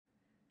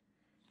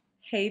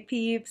Hey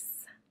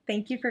peeps,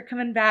 thank you for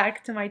coming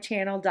back to my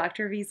channel,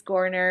 Dr. V's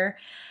Corner.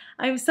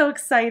 I'm so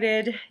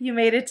excited you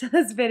made it to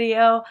this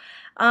video.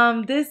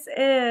 This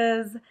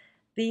is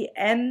the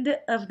end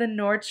of the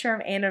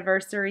Nordstrom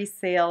anniversary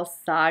sale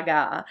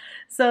saga.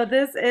 So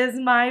this is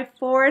my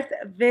fourth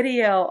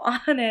video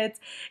on it.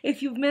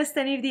 If you've missed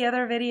any of the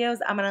other videos,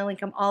 I'm going to link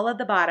them all at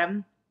the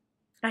bottom.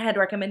 I had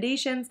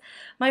recommendations,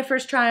 my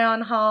first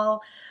try-on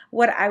haul,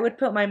 what I would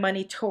put my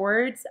money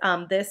towards,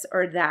 this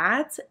or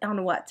that,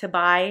 on what to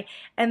buy,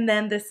 and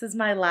then this is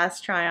my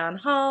last try-on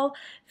haul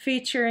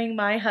featuring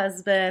my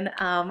husband,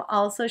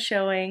 also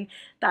showing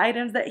the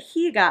items that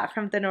he got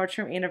from the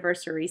Nordstrom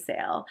anniversary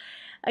sale.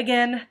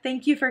 Again,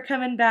 thank you for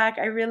coming back.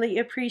 I really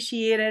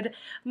appreciate it.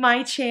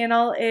 My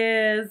channel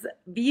is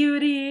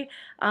beauty,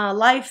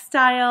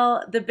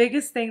 lifestyle. The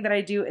biggest thing that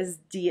I do is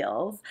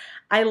deals.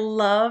 I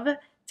love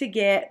to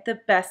get the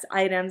best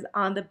items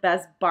on the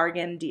best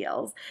bargain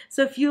deals.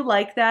 So if you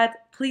like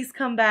that, please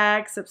come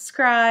back,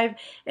 subscribe,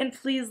 and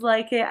please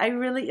like it. I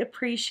really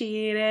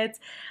appreciate it.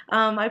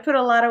 I put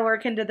a lot of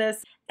work into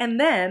this. And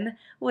then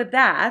with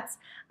that,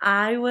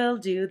 I will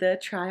do the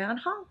try on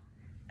haul.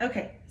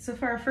 Okay, so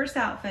for our first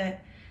outfit,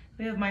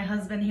 we have my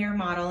husband here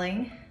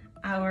modeling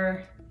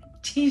our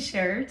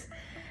t-shirt.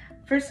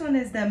 First one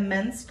is the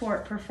Men's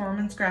Sport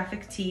Performance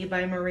Graphic Tee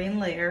by Marine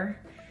Layer.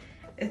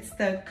 It's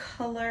the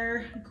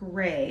color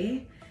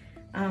gray.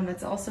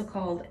 It's also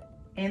called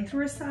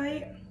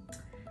anthracite.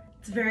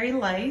 It's very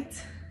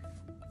light,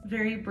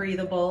 very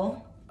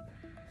breathable.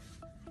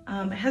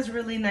 It has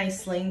really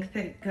nice length.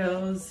 It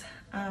goes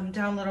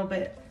down a little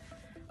bit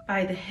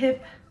by the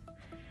hip.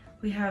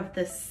 We have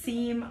the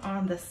seam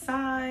on the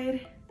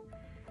side.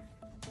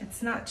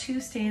 It's not too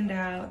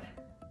standout.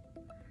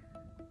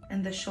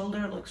 And the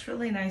shoulder looks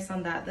really nice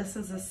on that. This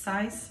is a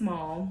size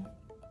small.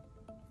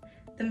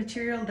 The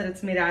material that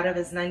it's made out of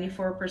is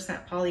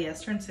 94%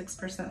 polyester and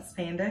 6%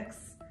 spandex.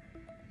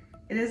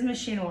 It is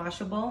machine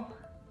washable,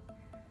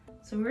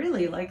 so we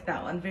really like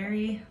that one.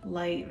 Very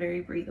light,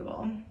 very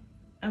breathable.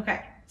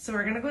 Okay, so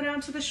we're gonna go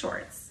down to the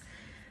shorts.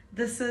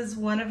 This is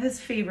one of his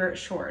favorite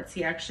shorts.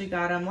 He actually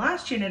got them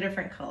last year in a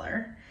different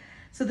color.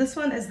 So this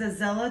one is the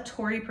Zella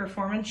Tory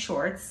Performance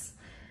Shorts.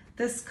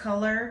 This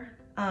color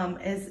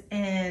is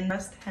in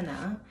rust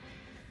henna,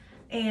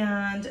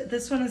 and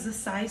this one is a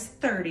size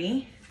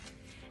 30.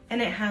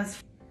 And it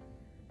has,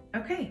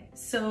 okay,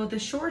 so the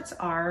shorts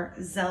are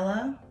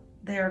Zella.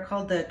 They are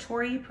called the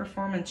Tory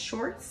Performance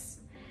Shorts.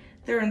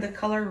 They're in the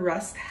color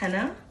Rust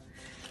Henna,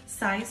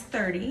 size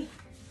 30.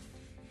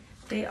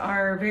 They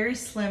are very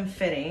slim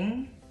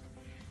fitting.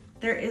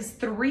 There is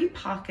 3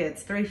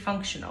 pockets, 3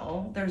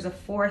 functional. There's a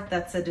 4th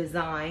that's a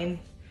design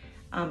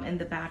in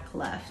the back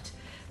left.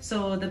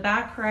 So the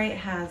back right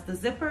has the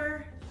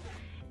zipper,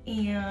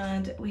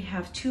 and we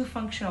have 2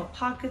 functional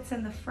pockets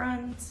in the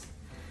front.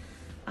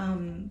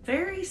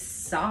 Very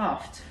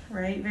soft,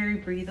 right? Very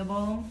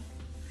breathable.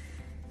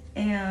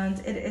 And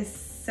it is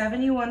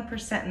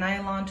 71%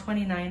 nylon,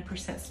 29%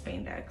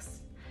 spandex.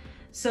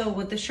 So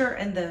with the shirt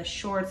and the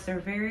shorts, they're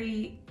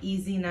very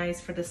easy,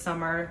 nice for the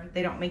summer.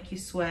 They don't make you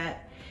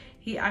sweat.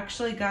 He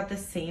actually got the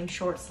same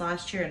shorts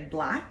last year in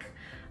black.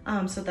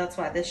 So that's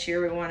why this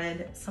year we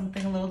wanted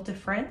something a little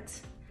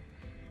different.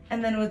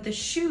 And then with the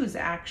shoes,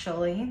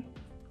 actually,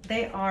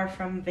 they are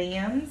from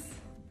Vans.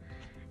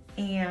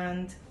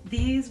 And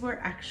these were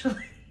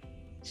actually,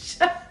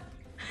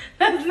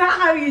 that's not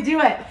how you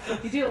do it.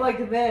 You do it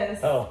like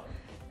this. Oh.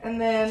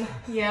 And then,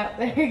 yeah,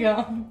 there you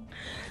go.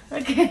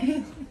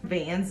 Okay.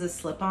 Vans, the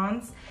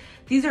slip-ons.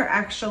 These are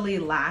actually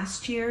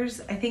last year's.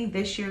 I think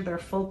this year they're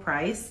full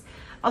price.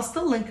 I'll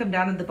still link them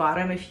down at the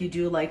bottom if you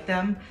do like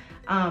them.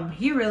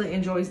 He really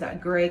enjoys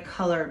that gray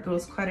color. It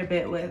goes quite a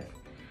bit with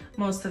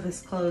most of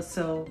his clothes.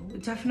 So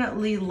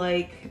definitely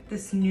like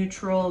this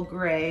neutral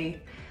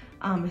gray.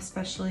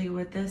 Especially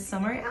with this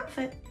summer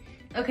outfit.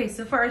 Okay,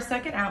 so for our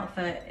second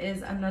outfit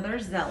is another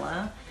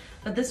Zella,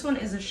 but this one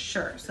is a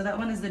shirt. So that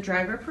one is the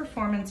Driver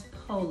Performance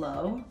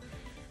Polo.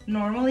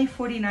 Normally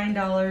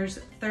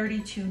 $49,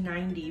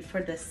 $32.90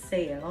 for the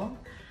sale.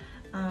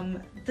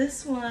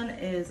 This one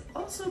is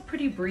also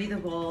pretty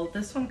breathable.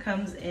 This one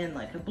comes in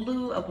like a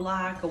blue, a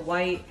black, a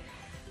white,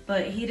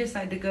 but he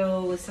decided to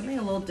go with something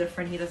a little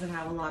different. He doesn't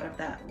have a lot of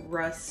that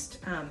rust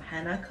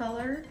henna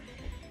color.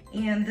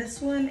 And this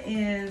one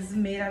is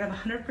made out of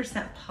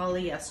 100%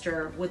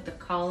 polyester with the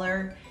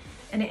collar,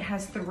 and it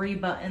has 3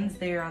 buttons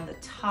there on the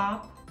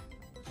top.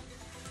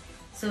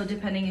 So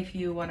depending if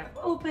you want to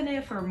open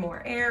it for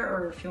more air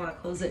or if you want to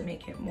close it,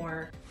 make it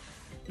more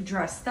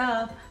dressed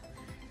up,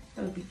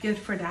 that would be good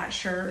for that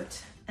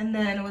shirt. And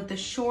then with the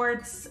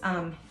shorts,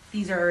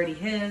 these are already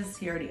his,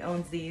 he already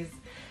owns these.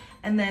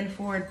 And then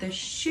for the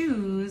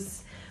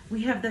shoes,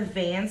 we have the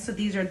Vans, so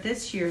these are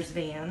this year's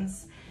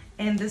Vans.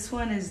 And this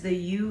one is the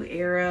U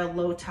Era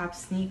low top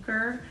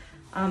sneaker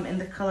in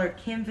the color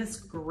canvas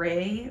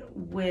gray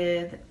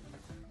with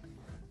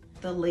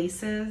the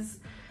laces.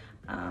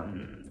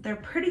 They're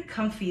pretty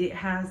comfy. It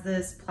has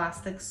this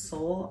plastic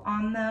sole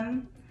on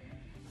them.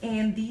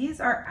 And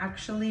these are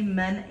actually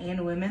men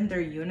and women.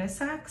 They're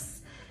unisex.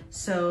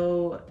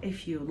 So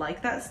if you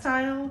like that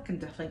style, you can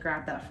definitely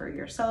grab that for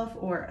yourself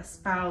or a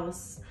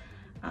spouse.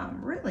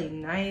 Really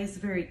nice,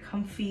 very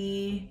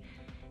comfy,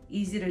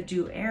 easy to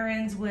do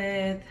errands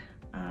with,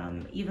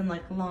 even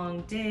like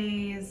long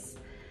days.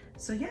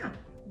 So yeah,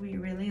 we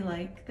really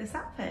like this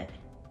outfit.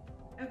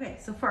 Okay,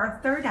 so for our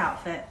third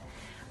outfit,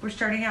 we're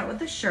starting out with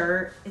the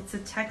shirt. It's a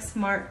Tech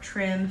Smart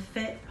trim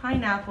fit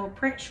pineapple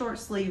print short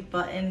sleeve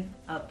button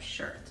up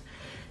shirt.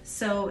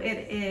 So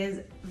it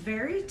is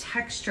very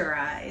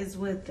texturized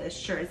with this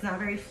shirt. It's not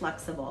very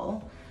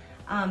flexible.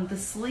 The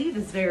sleeve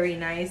is very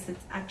nice.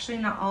 It's actually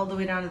not all the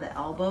way down to the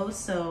elbow,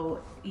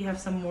 so you have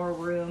some more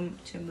room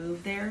to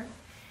move there.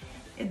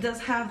 It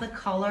does have the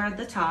collar at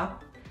the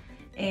top,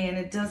 and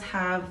it does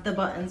have the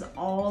buttons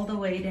all the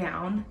way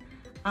down.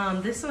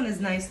 This one is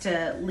nice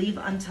to leave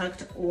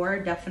untucked or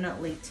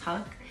definitely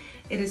tuck.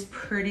 It is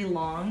pretty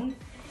long.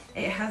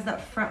 It has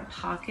that front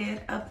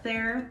pocket up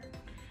there.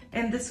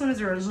 And this one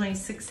is originally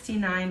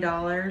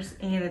 $69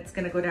 and it's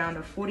gonna go down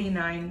to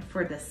 $49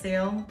 for the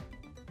sale.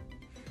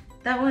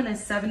 That one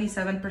is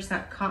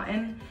 77%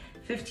 cotton,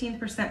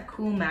 15%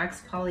 Cool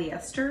Max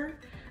polyester,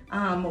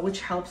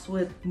 which helps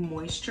with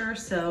moisture,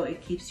 so it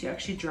keeps you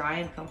actually dry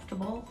and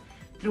comfortable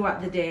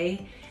throughout the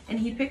day. And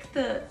he picked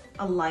a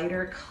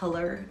lighter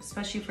color,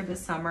 especially for the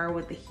summer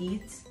with the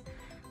heat.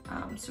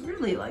 So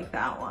really like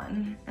that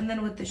one. And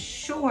then with the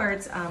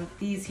shorts,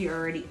 these he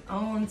already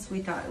owns. We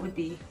thought it would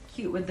be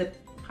cute with the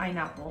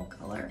pineapple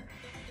color.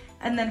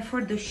 And then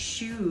for the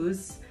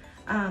shoes,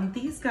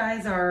 these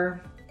guys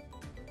are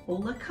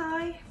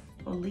Olakai.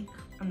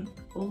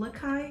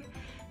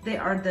 They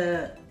are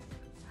the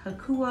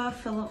Hakua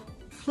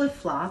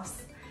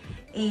flip-flops.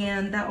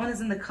 And that one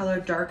is in the color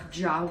dark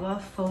Java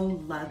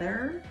faux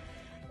leather.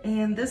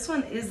 And this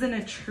one isn't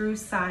a true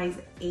size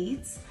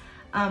 8.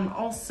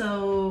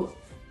 Also,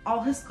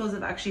 all his clothes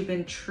have actually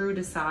been true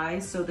to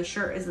size. So the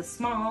shirt is a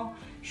small,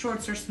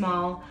 shorts are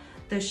small,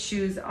 the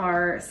shoes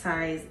are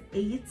size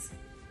 8.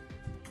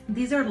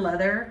 These are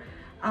leather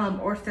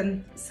or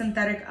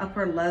synthetic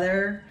upper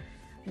leather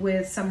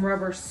with some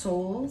rubber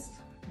soles.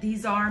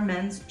 These are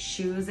men's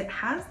shoes. It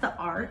has the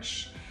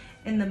arch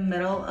in the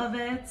middle of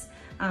it.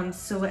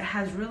 So it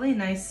has really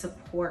nice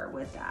support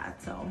with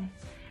that. So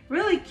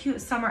really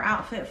cute summer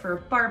outfit for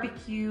a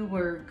barbecue.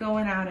 We're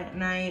going out at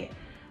night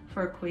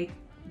for a quick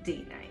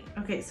date night.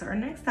 Okay, so our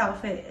next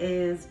outfit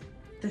is,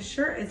 the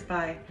shirt is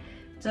by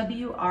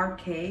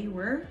WRK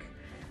Work.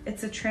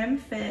 It's a trim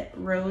fit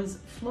rose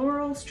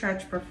floral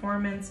stretch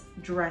performance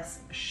dress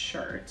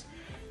shirt.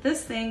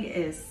 This thing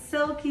is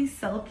silky,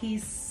 silky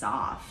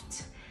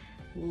soft.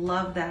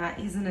 Love that.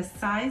 He's in a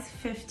size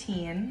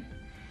 15.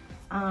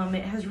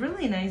 It has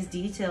really nice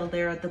detail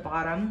there at the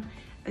bottom.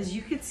 As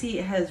you can see,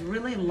 it has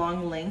really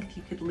long length.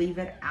 You could leave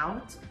it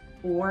out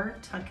or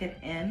tuck it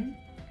in.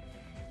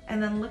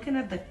 And then looking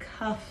at the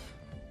cuff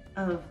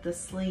of the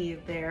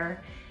sleeve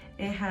there,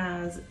 it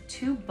has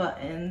 2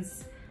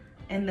 buttons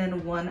and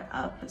then 1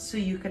 up. So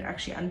you could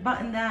actually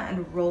unbutton that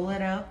and roll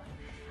it up.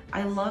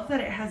 I love that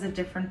it has a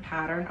different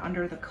pattern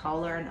under the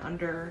collar and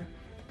under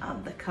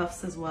the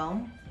cuffs as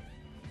well.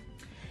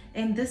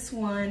 And this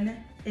one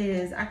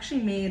is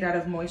actually made out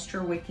of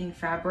moisture wicking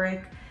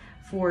fabric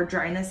for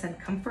dryness and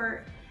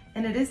comfort.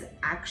 And it is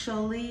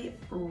actually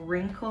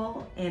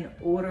wrinkle and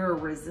odor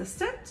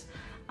resistant.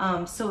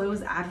 So it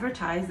was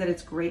advertised that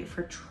it's great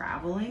for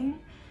traveling.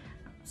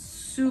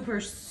 Super,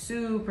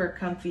 super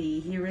comfy.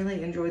 He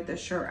really enjoyed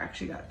this shirt.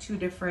 Actually got 2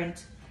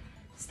 different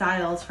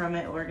styles from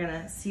it. We're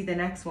gonna see the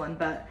next one,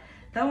 but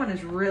that one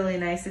is really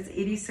nice. It's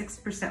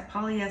 86%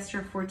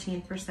 polyester,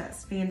 14%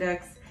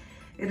 spandex.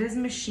 It is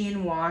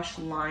machine wash,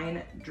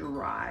 line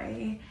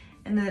dry,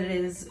 and then it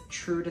is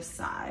true to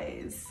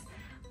size.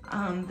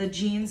 The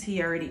jeans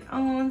he already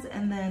owns,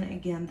 and then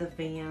again the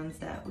Vans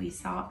that we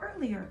saw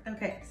earlier.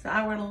 Okay, so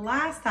our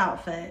last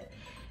outfit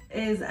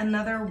is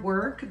another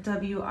Work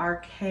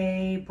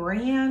WRK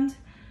brand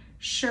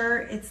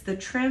shirt. It's the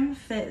trim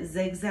fit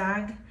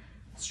zigzag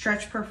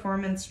stretch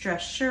performance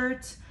dress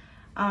shirt.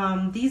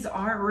 These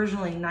are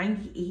originally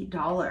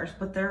 $98,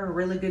 but they're a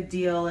really good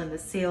deal in the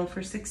sale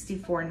for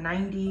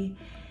 $64.90.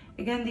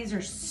 Again, these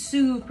are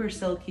super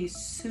silky,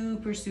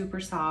 super,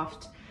 super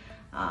soft.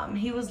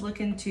 He was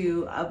looking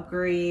to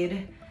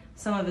upgrade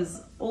some of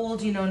his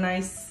old,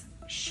 nice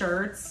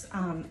shirts,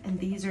 and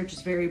these are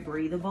just very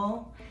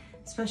breathable,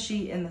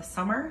 especially in the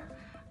summer.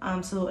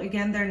 So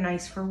again, they're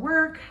nice for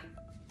work,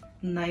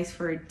 nice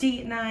for a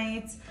date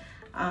night.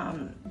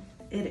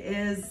 It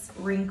is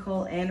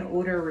wrinkle and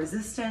odor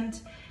resistant.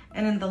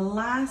 And in the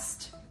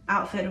last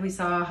outfit, we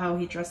saw how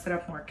he dressed it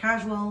up more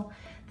casual.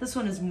 This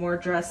one is more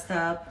dressed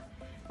up,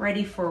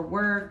 ready for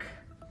work,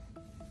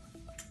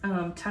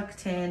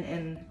 tucked in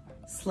and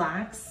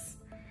slacks.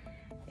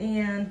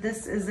 And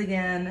this is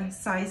again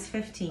size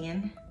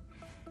 15.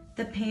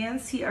 The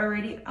pants he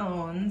already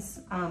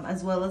owns,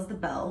 as well as the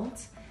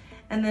belt.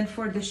 And then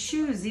for the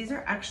shoes, these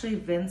are actually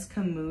Vince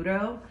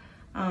Camuto.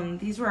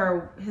 These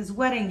were his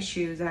wedding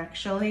shoes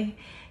actually.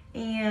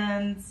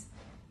 And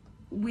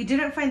we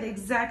didn't find the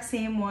exact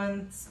same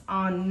ones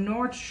on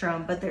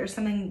Nordstrom, but there's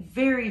something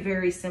very,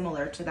 very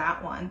similar to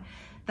that one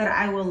that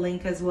I will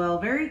link as well.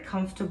 Very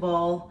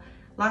comfortable,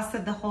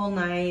 lasted the whole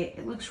night.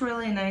 It looks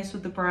really nice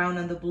with the brown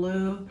and the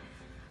blue.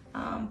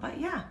 But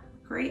yeah,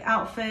 great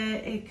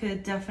outfit. It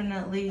could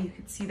definitely, you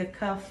could see the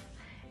cuff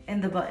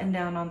and the button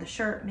down on the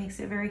shirt, makes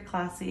it very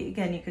classy.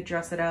 Again, you could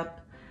dress it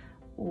up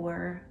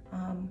or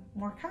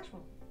more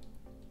casual.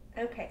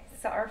 Okay,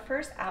 so our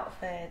first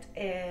outfit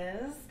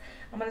is,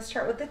 I'm gonna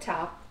start with the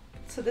top.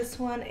 So this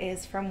one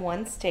is from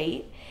One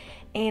State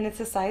and it's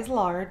a size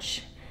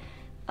large.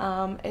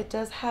 It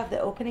does have the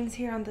openings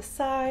here on the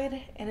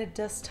side and it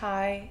does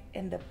tie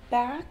in the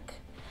back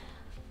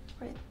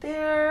right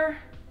there.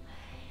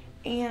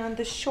 And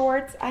the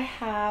shorts I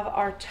have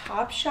are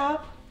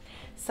Topshop,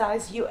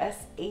 size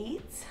US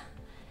 8.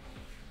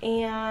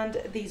 And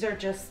these are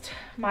just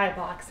my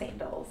black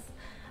sandals.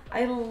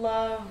 I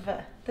love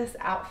this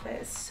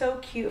outfit. It's so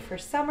cute for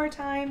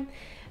summertime.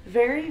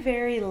 Very,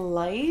 very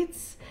light.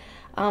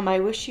 I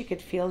wish you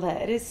could feel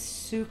that. It is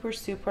super,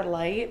 super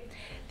light.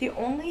 The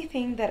only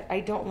thing that I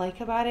don't like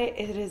about it,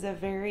 it is a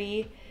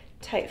very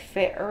tight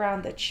fit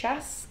around the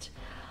chest.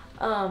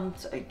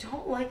 So I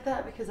don't like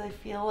that because I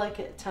feel like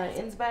it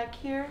tightens back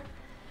here.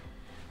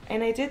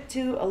 And I did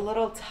do a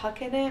little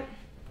tuck in it.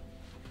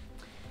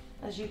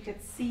 As you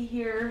can see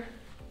here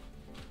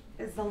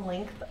is the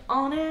length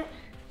on it.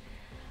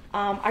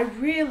 I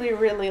really,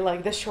 really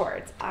like the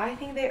shorts. I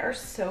think they are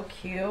so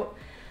cute.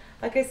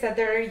 Like I said,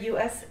 they're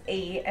US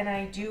 8 and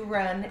I do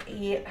run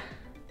 8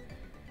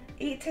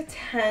 to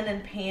 10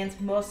 in pants,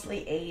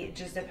 mostly 8, it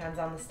just depends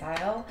on the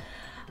style.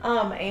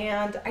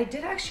 And I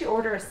did actually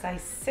order a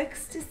size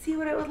 6 to see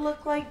what it would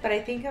look like, but I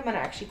think I'm gonna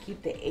actually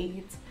keep the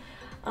 8.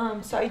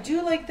 So I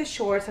do like the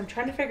shorts. I'm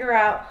trying to figure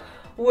out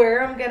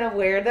where I'm gonna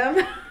wear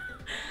them.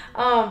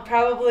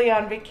 Probably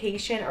on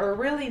vacation or a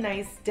really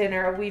nice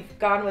dinner. We've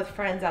gone with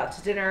friends out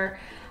to dinner,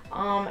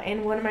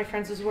 and one of my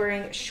friends was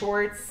wearing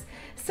shorts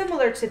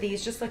similar to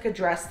these, just like a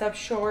dressed up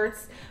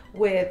shorts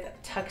with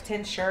tucked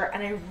in shirt,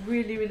 and I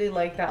really, really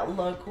like that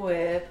look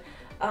with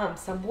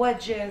some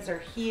wedges or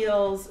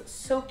heels.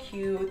 So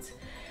cute.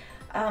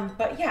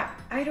 But yeah,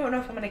 I don't know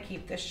if I'm gonna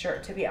keep this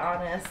shirt, to be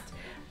honest,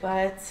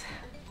 but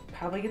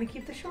probably gonna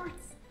keep the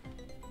shorts.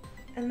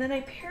 And then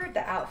I paired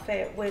the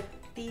outfit with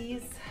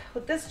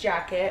this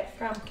jacket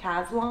from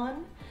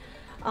Caslon.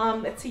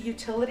 It's a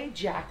utility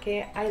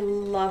jacket. I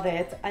love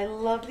it. I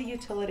love the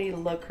utility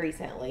look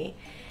recently.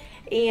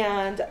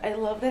 And I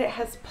love that it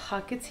has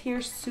pockets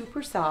here,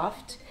 super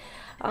soft.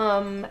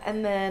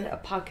 And then a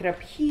pocket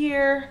up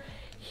here,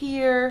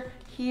 here,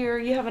 here.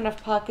 You have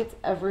enough pockets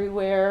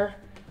everywhere.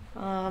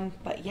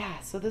 But yeah,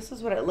 so this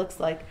is what it looks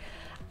like.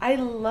 I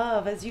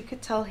love, as you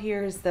could tell,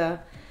 here's the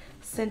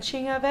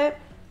cinching of it.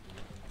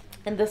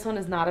 And this one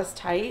is not as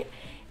tight.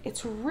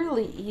 It's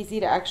really easy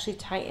to actually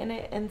tighten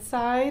it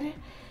inside.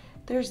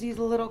 There's these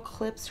little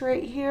clips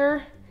right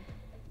here,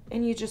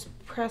 and you just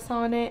press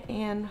on it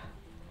and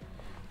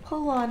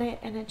pull on it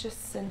and it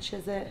just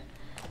cinches it.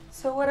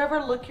 So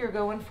whatever look you're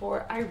going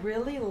for, I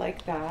really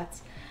like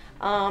that.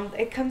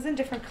 It comes in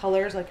different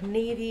colors like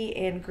navy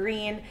and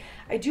green.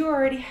 I do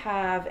already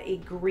have a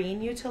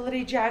green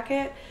utility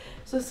jacket,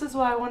 so this is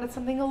why I wanted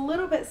something a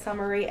little bit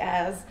summery,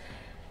 as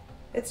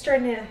it's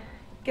starting to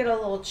get a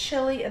little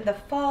chilly in the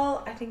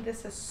fall. I think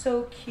this is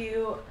so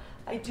cute.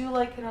 I do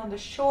like it on the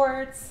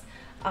shorts,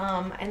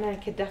 and I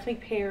could definitely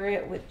pair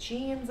it with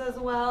jeans as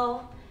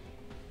well.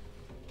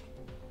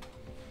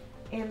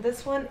 And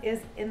this one is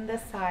in the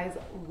size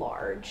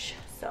large,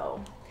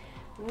 so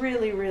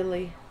really,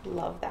 really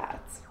love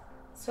that.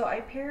 So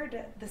I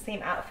paired the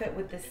same outfit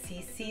with the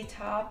CC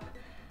top.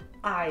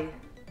 I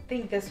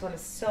think this one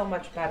is so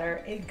much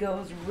better. It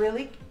goes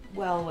really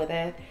well with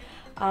it.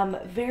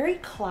 Very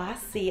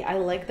classy. I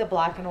like the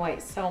black and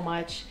white so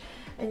much,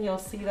 and you'll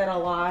see that a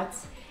lot.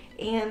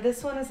 And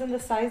this one is in the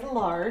size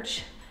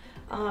large.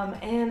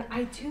 And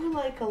I do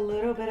like a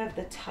little bit of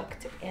the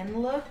tucked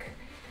in look,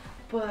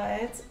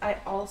 but I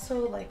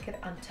also like it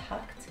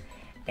untucked.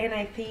 And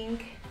I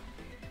think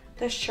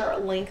the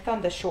shirt length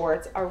on the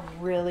shorts are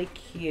really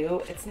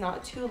cute. It's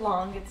not too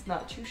long, it's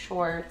not too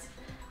short.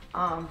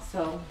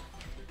 So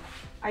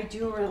I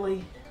do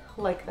really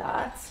like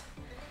that.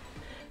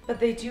 But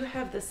they do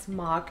have this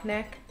mock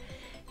neck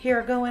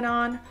here going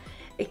on.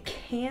 It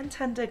can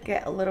tend to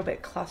get a little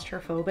bit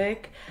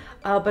claustrophobic,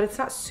 but it's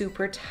not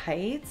super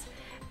tight.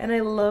 And I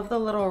love the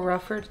little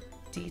ruffled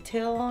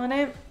detail on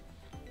it.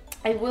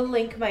 I will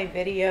link my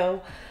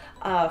video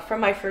from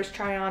my first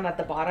try on at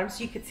the bottom,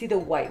 so you could see the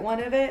white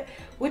one of it,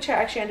 which I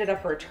actually ended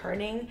up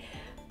returning.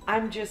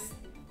 I'm just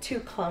too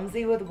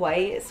clumsy with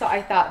white, so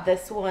I thought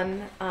this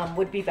one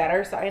would be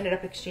better, so I ended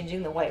up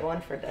exchanging the white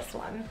one for this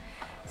one.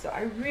 So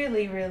I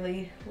really,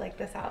 really like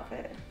this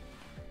outfit.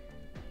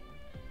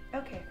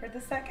 Okay, for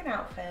the second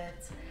outfit,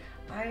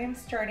 I am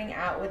starting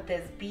out with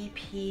this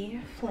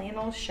BP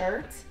flannel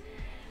shirt.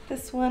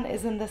 This one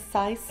is in the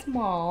size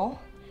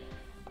small.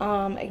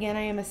 Again,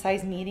 I am a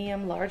size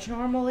medium large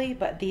normally,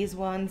 but these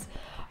ones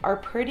are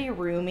pretty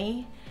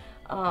roomy.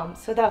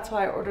 So that's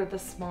why I ordered the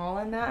small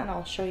in that, and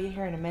I'll show you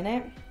here in a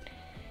minute.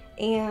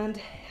 And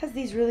it has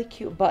these really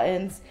cute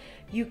buttons.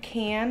 You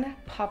can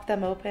pop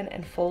them open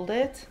and fold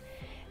it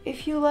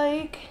if you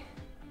like.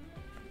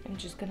 I'm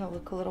just gonna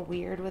look a little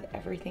weird with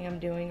everything I'm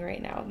doing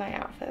right now with my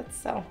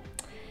outfits. So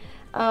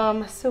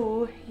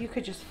you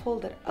could just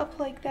fold it up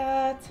like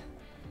that.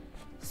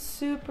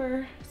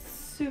 Super,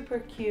 super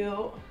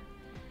cute.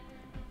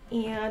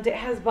 And it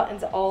has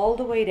buttons all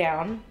the way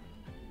down.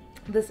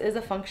 This is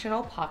a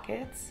functional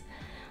pockets.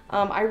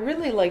 I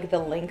really like the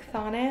length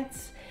on it.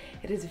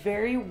 It is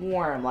very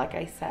warm, like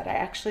I said. I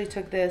actually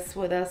took this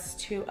with us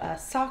to a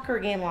soccer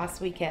game last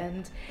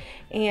weekend,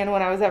 and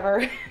when I was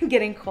ever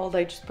getting cold,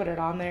 I just put it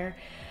on there.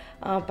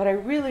 But I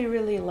really,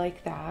 really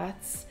like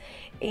that.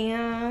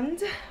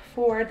 And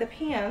for the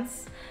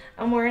pants,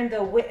 I'm wearing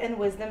the Wit and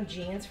Wisdom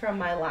jeans from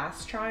my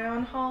last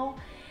try-on haul,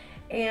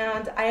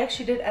 and I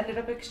actually ended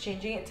up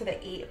exchanging it to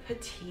the 8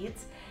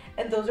 petites.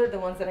 And those are the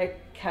ones that I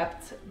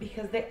kept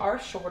because they are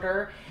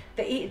shorter.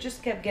 The 8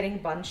 just kept getting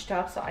bunched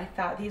up, so I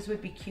thought these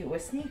would be cute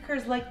with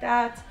sneakers like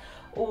that,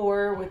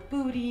 or with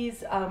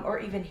booties, or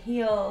even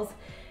heels.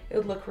 It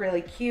would look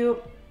really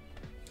cute.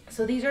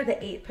 So these are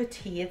the 8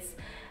 petites.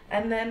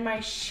 And then my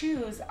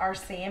shoes are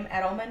same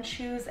Edelman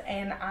shoes,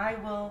 and I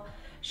will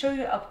show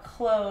you up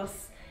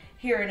close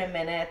here in a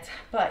minute.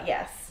 But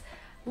yes,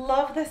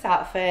 love this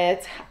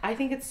outfit. I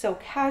think it's so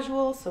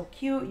casual, so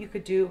cute. You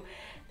could do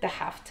the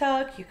half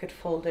tuck, you could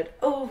fold it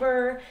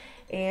over,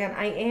 and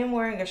I am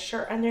wearing a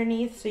shirt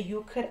underneath, so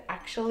you could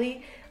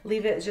actually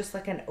leave it just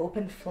like an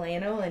open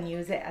flannel and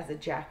use it as a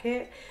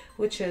jacket,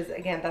 which is,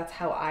 again, that's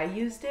how I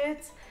used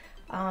it.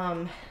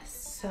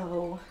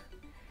 So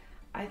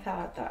I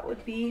thought that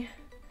would be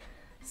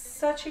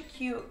such a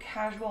cute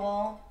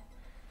casual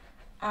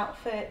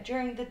outfit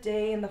during the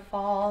day in the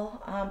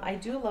fall. I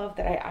do love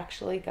that I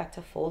actually got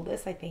to fold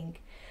this. I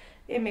think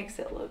it makes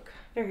it look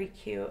very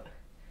cute.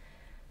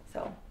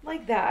 So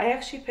like that. I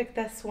actually picked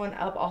this one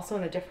up also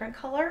in a different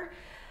color,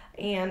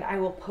 and I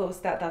will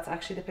post that. That's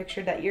actually the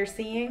picture that you're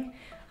seeing,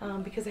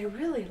 because I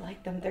really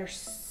like them. They're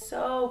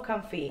so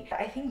comfy.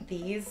 I think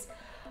these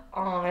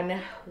on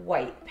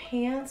white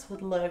pants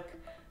would look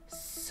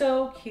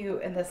so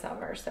cute in the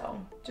summer.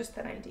 So just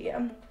an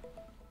idea.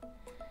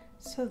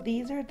 So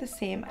these are the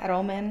same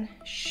Edelman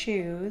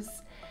shoes.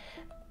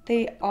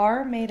 They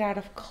are made out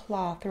of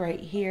cloth right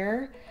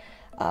here,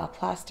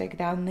 plastic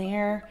down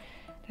there.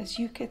 As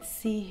you can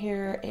see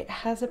here, it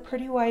has a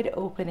pretty wide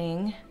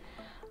opening,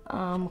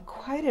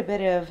 quite a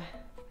bit of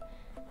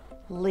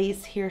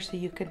lace here so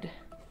you could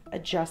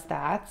adjust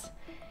that.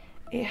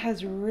 It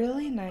has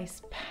really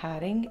nice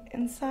padding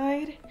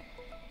inside,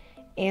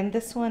 and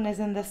this one is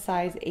in the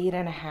size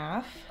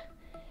 8.5.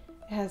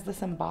 It has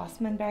this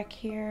embossment back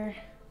here.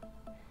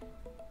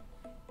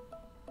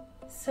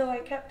 So I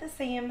kept the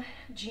same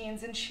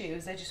jeans and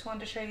shoes. I just wanted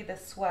to show you the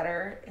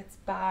sweater. It's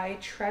by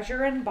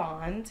Treasure and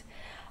Bond.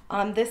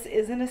 This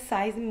is in a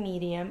size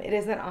medium. It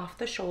isn't off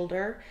the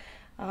shoulder,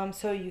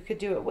 so you could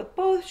do it with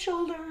both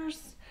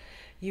shoulders.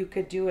 You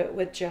could do it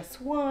with just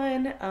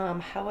one,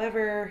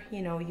 however,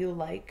 you know, you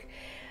like.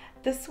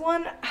 This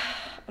one,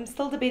 I'm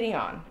still debating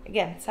on.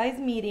 Again, size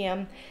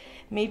medium.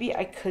 Maybe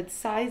I could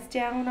size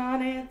down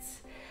on it.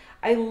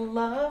 I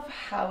love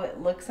how it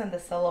looks in the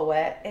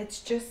silhouette.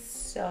 It's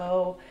just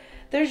so,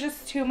 there's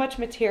just too much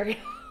material.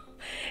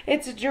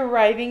 It's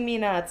driving me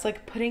nuts.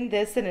 Like, putting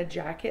this in a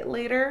jacket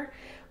later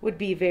would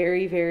be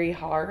very, very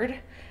hard.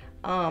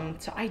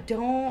 So I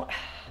don't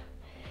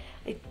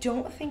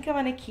think I'm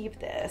gonna keep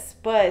this,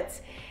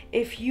 but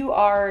if you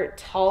are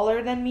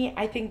taller than me,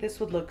 I think this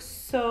would look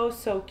so,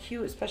 so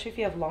cute, especially if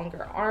you have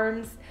longer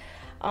arms.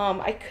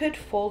 I could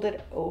fold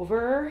it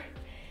over,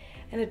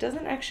 and it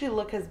doesn't actually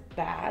look as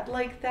bad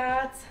like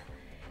that.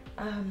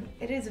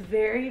 It is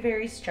very,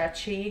 very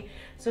stretchy.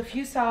 So if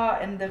you saw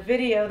in the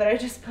video that I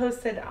just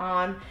posted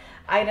on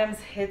items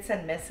hits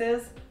and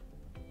misses,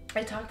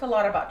 I talked a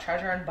lot about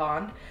Treasure and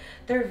Bond.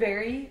 They're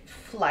very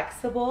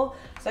flexible,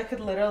 so I could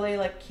literally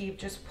like keep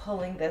just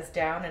pulling this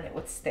down and it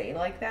would stay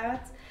like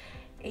that.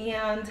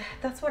 And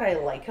that's what I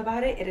like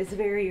about it. It is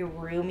very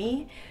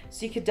roomy,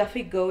 so you could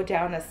definitely go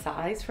down a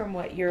size from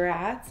what you're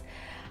at.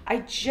 I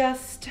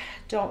just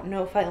don't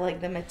know if I like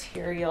the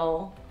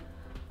material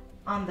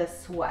on the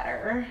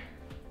sweater.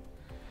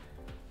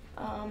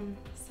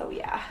 So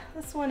yeah,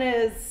 this one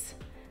is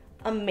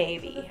a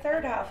maybe. So the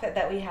third outfit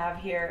that we have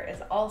here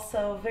is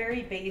also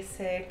very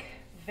basic,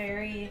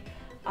 very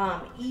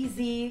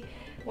easy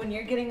when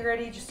you're getting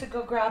ready just to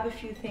go grab a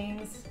few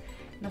things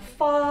in the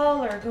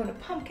fall, or go to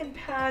pumpkin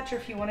patch, or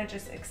if you want to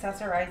just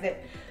accessorize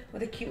it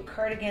with a cute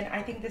cardigan.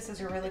 I think this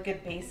is a really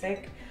good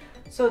basic.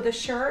 So the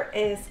shirt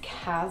is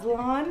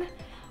Caslon,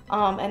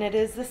 and it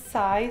is the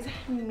size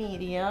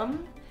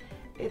medium.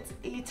 It's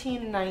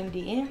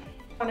 $18.90.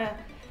 Want to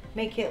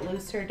make it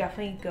looser,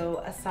 definitely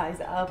go a size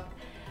up.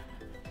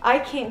 I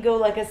can't go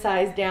like a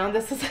size down.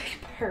 This is like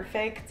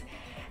perfect.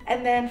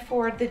 And then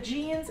for the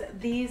jeans,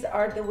 these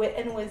are the Wit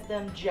and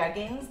Wisdom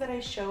jeggings that I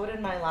showed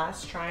in my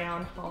last try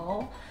on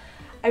haul.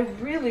 I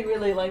really,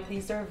 really like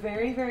these. They're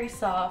very, very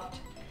soft,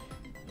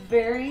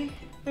 very,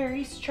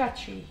 very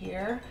stretchy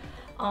here.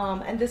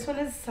 And this one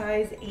is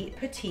size 8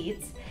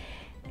 petites.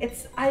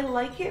 I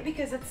like it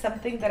because it's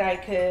something that I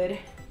could,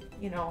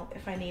 you know,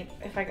 if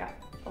I got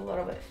a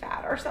little bit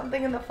fat or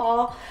something in the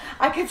fall,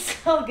 I could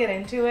still get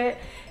into it.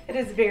 It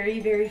is very,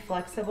 very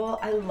flexible.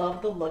 I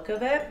love the look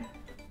of it.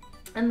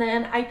 And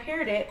then I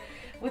paired it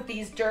with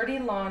these Dirty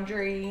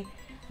Laundry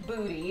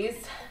booties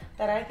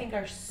that I think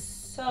are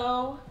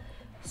so,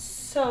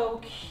 so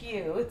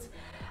cute.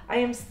 I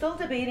am still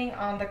debating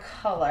on the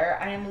color.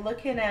 I am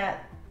looking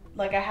at,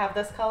 like, I have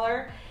this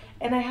color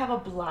and I have a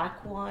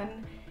black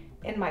one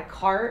in my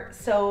cart.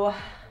 So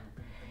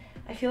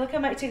I feel like I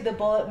might take the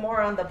bullet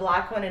more on the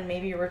black one and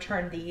maybe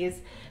return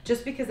these,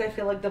 just because I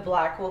feel like the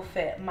black will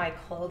fit my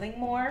clothing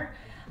more.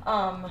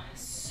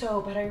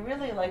 But I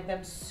really like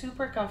them,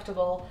 super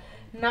comfortable,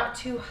 not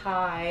too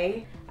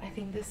high. I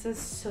think this is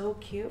so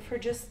cute for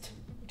just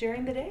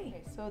during the day.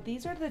 Okay, so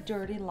these are the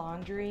Dirty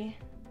Laundry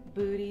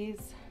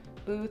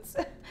boots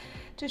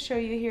to show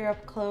you here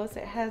up close.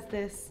 It has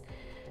this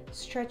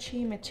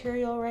stretchy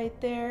material right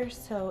there,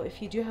 so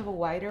if you do have a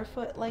wider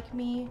foot like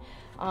me,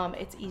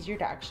 it's easier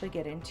to actually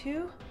get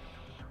into.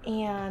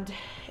 And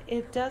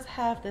it does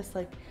have this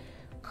like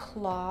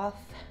cloth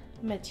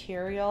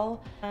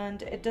material,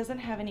 and it doesn't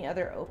have any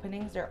other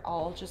openings. They're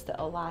all just the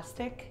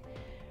elastic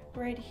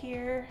right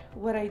here.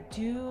 What I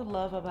do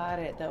love about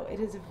it though, it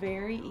is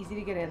very easy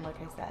to get in. Like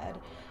I said,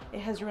 it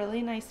has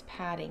really nice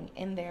padding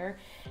in there.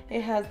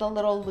 It has the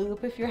little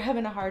loop if you're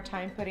having a hard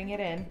time putting it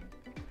in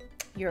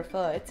your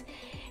foot.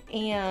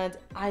 And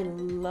I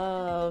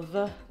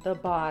love the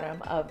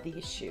bottom of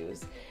these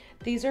shoes.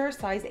 These are a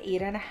size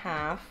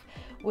 8.5,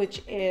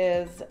 which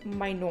is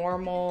my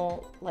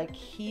normal like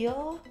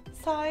heel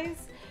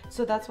size.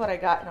 So that's what I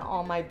got in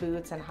all my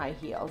boots and high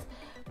heels.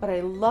 But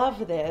I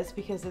love this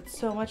because it's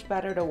so much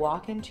better to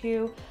walk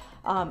into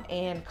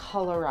in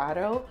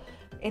Colorado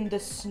in the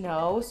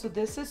snow. So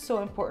this is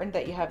so important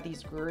that you have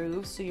these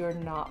grooves so you're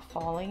not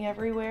falling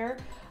everywhere,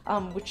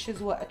 which is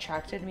what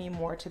attracted me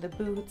more to the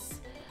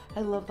boots.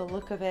 I love the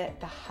look of it.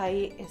 The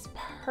height is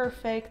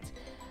perfect.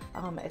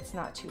 It's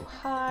not too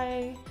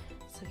high.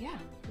 So yeah,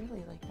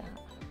 really like that.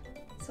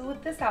 So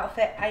with this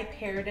outfit, I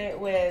paired it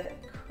with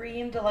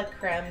Cream de la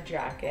Creme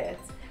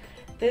jackets.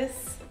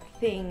 This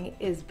thing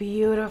is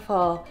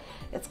beautiful.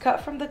 It's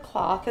cut from the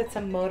cloth. It's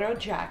a moto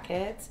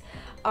jacket.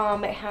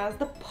 It has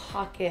the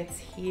pockets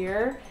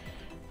here.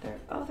 They're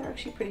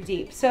actually pretty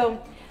deep.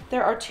 So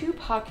there are 2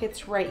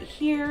 pockets right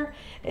here.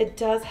 It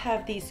does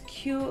have these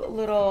cute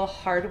little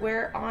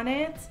hardware on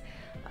it,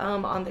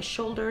 on the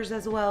shoulders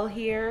as well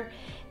here.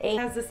 It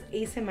has this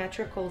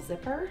asymmetrical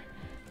zipper.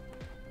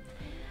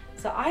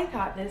 So I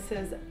thought this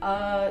is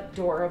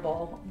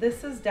adorable.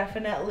 This is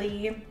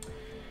definitely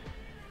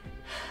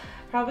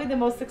probably the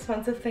most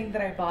expensive thing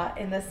that I bought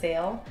in the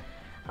sale.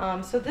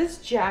 So this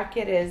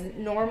jacket is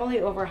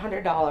normally over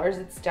 $100.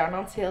 It's down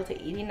on sale to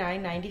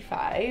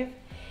 $89.95.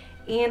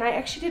 And I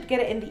actually did get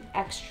it in the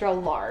extra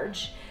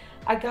large.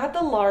 I got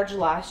the large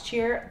last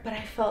year, but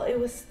I felt it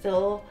was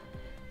still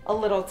a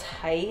little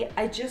tight.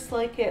 I just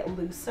like it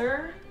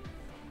looser,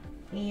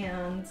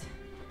 and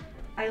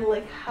I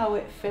like how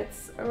it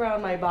fits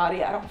around my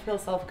body. I don't feel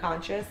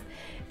self-conscious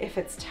if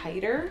it's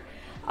tighter.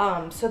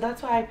 So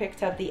that's why I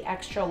picked up the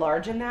extra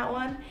large in that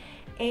one.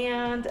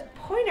 And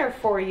pointer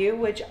for you,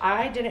 which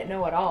I didn't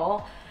know at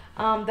all,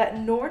 that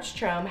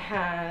Nordstrom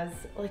has,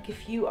 like,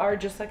 if you are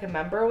just like a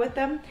member with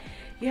them,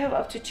 you have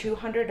up to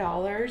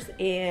 $200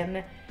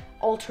 in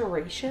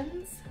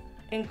alterations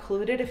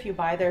included if you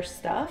buy their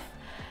stuff.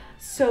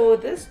 So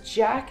this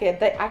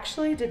jacket, they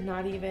actually did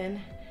not even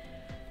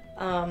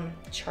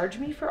charge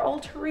me for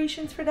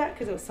alterations for that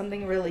because it was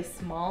something really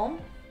small.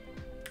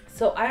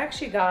 So I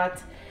actually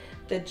got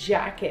the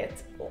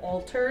jacket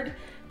altered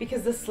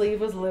because the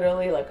sleeve was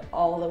literally like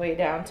all the way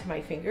down to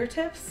my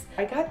fingertips.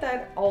 I got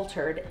that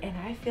altered and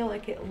I feel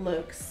like it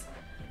looks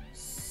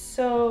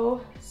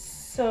so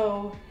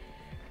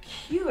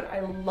cute.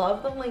 I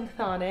love the length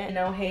on it. You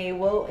know, hey,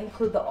 we'll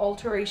include the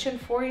alteration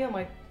for you. I'm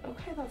like,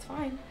 okay, that's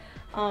fine.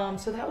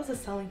 So that was a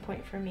selling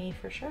point for me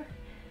for sure.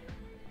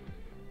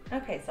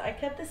 Okay, so I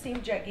kept the same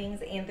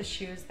jeggings and the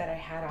shoes that I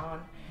had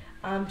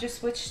on. Just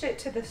switched it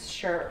to this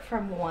shirt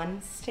from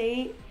One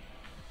State.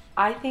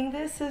 I think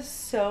this is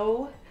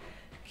so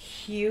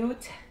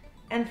cute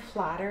and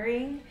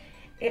flattering.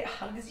 It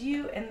hugs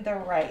you in the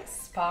right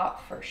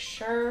spot for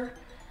sure.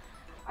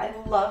 I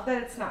love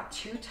that it's not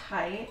too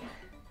tight.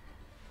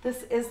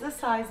 This is the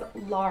size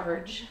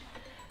large.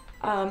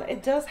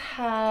 It does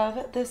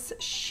have this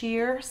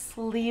sheer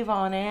sleeve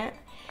on it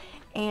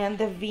and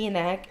the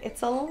V-neck.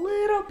 It's a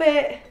little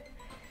bit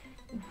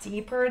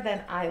deeper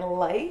than I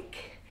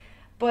like,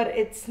 but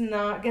it's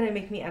not gonna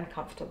make me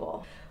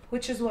uncomfortable,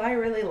 which is what I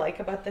really like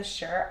about this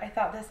shirt. I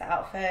thought this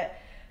outfit,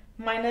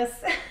 minus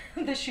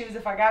the shoes,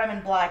 if I got them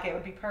in black, it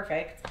would be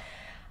perfect.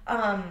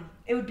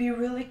 It would be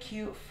really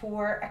cute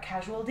for a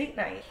casual date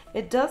night.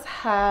 It does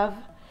have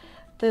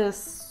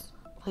this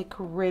like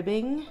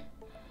ribbing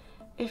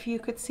if you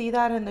could see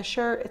that in the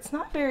shirt. It's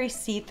not very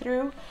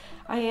see-through.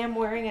 I am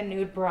wearing a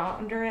nude bra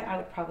under it. I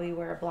would probably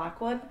wear a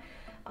black one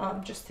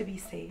just to be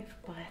safe,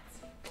 but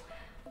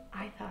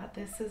I thought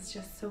this is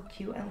just so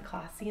cute and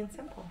classy and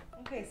simple.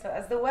 Okay, so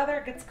as the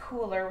weather gets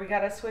cooler, we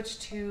gotta switch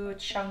to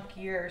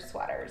chunkier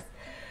sweaters.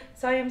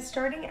 So I am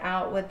starting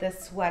out with this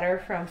sweater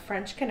from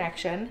French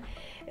Connection.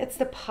 It's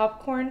the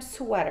popcorn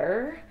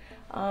sweater.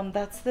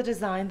 That's the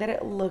design that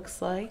it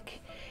looks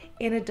like.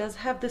 And it does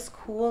have this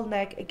cool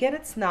neck. Again,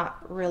 it's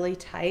not really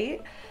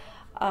tight.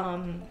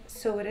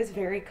 So it is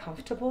very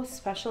comfortable,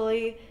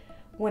 especially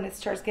when it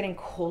starts getting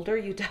colder.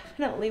 You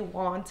definitely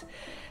want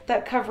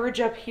that coverage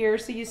up here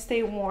so you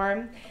stay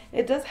warm.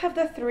 It does have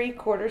the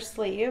 3/4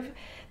 sleeve.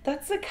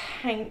 That's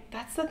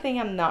the thing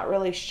I'm not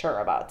really sure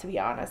about, to be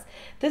honest.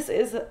 This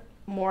is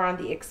more on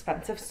the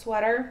expensive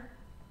sweater.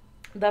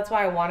 That's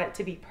why I want it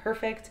to be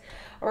perfect,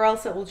 or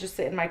else it will just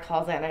sit in my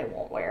closet and I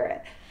won't wear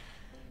it.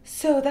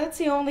 So that's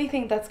the only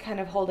thing that's kind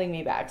of holding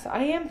me back. So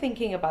I am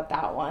thinking about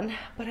that one,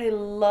 but I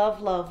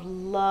love, love,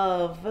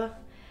 love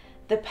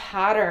the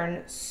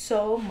pattern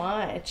so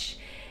much.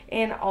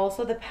 And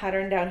also the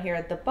pattern down here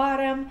at the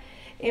bottom,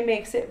 it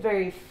makes it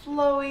very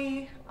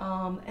flowy.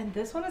 And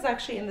this one is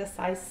actually in the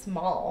size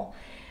small.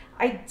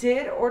 I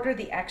did order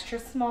the extra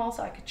small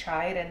so I could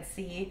try it and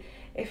see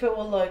if it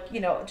will look, you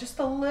know, just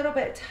a little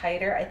bit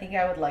tighter. I think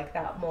I would like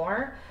that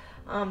more.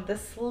 The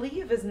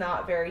sleeve is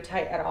not very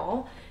tight at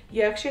all.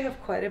 You actually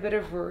have quite a bit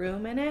of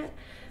room in it.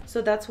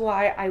 So that's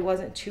why I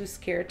wasn't too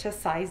scared to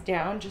size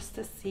down just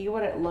to see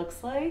what it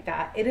looks like.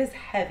 That it is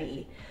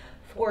heavy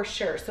for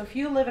sure. So if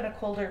you live in a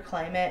colder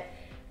climate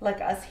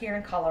like us here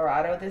in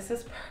Colorado, this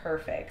is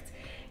perfect.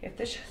 If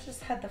this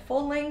just had the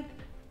full length,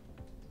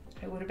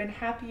 I would have been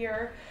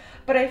happier.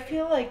 But I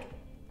feel like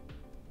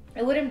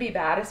it wouldn't be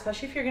bad,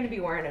 especially if you're going to be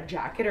wearing a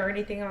jacket or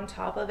anything on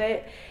top of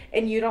it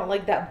and you don't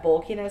like that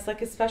bulkiness.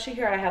 Like especially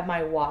here I have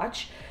my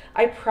watch.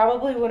 I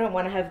probably wouldn't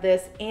want to have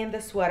this and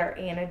the sweater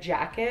and a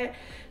jacket.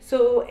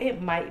 So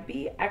it might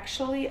be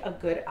actually a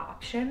good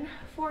option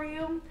for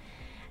you.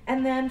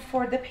 And then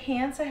for the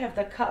pants, I have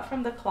the cut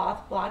from the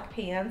cloth black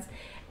pants,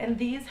 and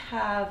these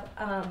have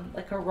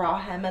like a raw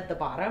hem at the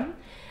bottom.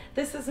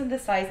 This is in the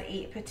size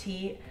 8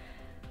 petite.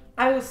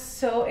 I was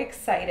so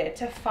excited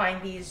to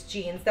find these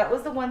jeans. That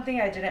was the one thing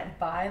I didn't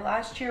buy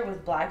last year was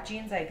black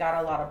jeans. I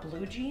got a lot of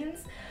blue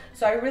jeans.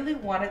 So I really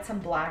wanted some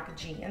black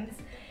jeans.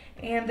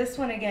 And this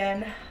one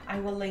again, I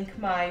will link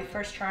my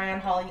first try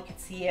on haul. You can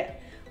see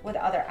it with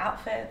other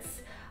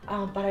outfits.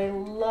 But I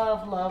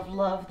love, love,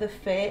 love the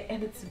fit,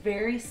 and it's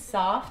very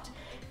soft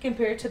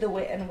compared to the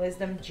Wit and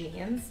Wisdom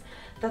jeans.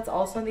 That's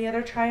also in the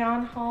other try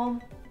on haul.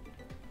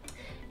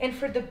 And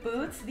for the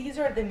boots, these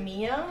are the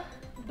Mia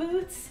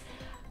boots.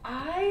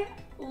 I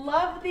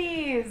love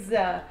these.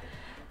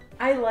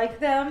 I like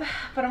them,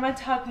 but I'm gonna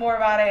talk more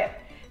about it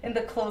in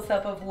the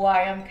close-up of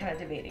why I'm kind of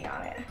debating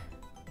on it.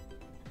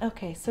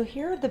 Okay, so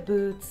here are the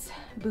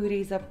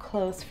booties up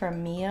close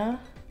from Mia.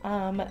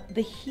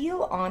 The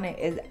heel on it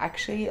is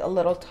actually a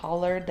little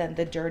taller than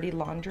the Dirty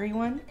Laundry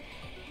one.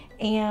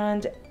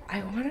 And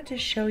I wanted to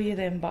show you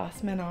the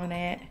embossment on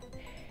it.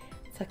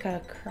 It's like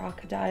a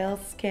crocodile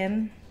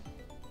skin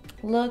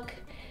look.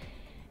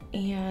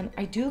 And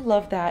I do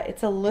love that.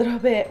 It's a little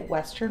bit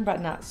Western,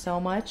 but not so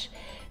much.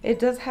 It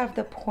does have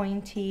the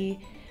pointy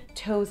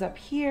toes up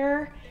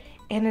here,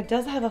 and it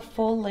does have a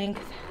full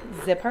length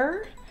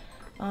zipper.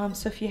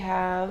 So if you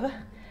have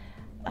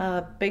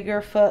a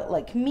bigger foot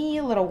like me,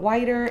 a little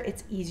wider,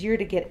 it's easier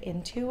to get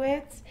into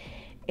it.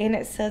 And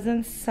it says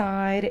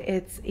inside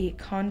it's a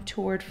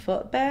contoured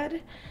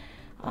footbed.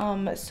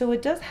 So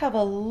it does have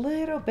a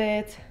little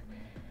bit,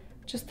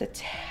 just a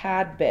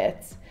tad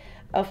bit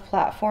of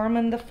platform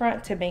in the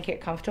front to make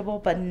it comfortable,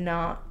 but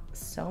not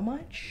so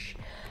much.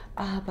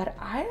 But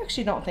I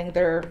actually don't think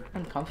they're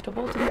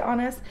uncomfortable, to be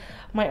honest.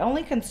 My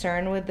only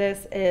concern with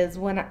this is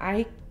when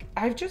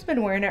I've just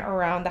been wearing it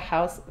around the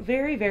house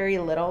very, very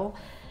little,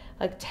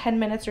 like 10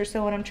 minutes or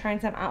so when I'm trying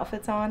some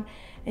outfits on,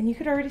 and you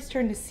could already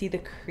start to see the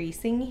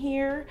creasing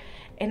here,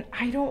 and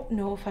I don't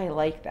know if I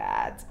like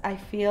that. I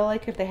feel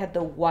like if they had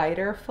the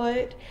wider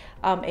foot,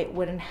 it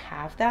wouldn't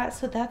have that.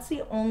 So that's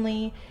the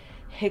only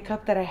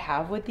hiccup that I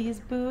have with these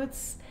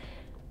boots.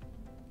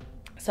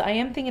 So I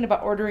am thinking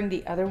about ordering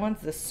the other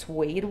ones, the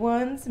suede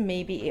ones.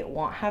 Maybe it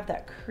won't have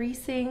that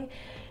creasing,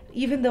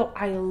 even though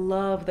I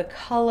love the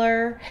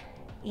color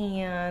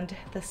and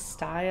the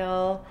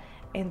style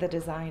and the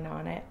design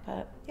on it.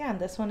 But yeah, and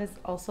this one is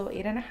also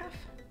 8.5.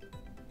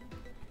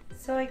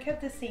 So I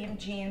kept the same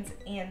jeans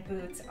and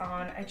boots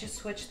on. I just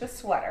switched the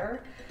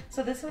sweater.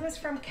 So this one is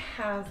from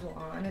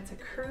Caslon. It's a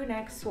crew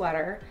neck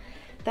sweater.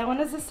 That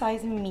one is a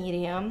size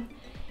medium.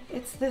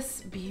 It's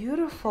this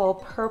beautiful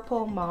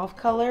purple mauve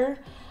color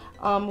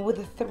with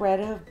a thread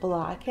of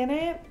black in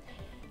it.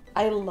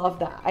 I love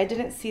that. I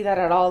didn't see that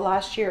at all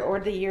last year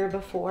or the year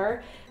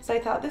before. So I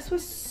thought this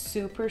was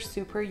super,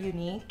 super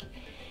unique.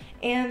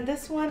 And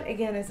this one,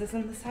 again, is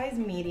in the size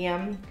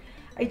medium.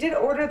 I did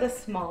order the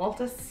small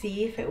to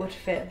see if it would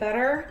fit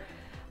better.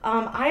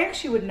 I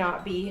actually would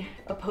not be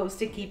opposed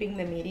to keeping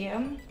the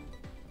medium.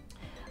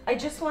 I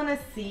just want to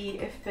see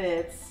if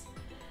it's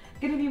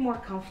gonna be more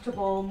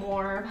comfortable,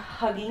 more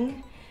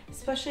hugging,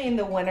 especially in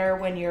the winter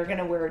when you're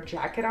gonna wear a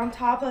jacket on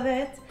top of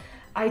it.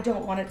 I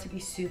don't want it to be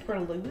super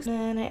loose.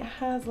 And it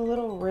has a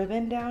little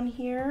ribbon down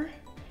here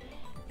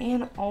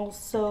and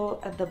also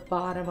at the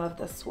bottom of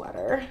the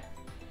sweater.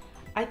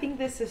 I think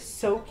this is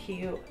so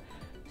cute,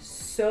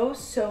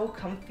 so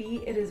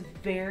comfy. It is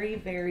very,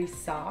 very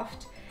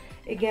soft.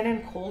 Again,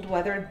 in cold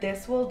weather,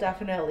 this will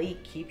definitely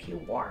keep you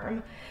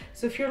warm.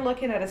 So if you're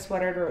looking at a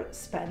sweater to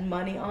spend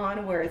money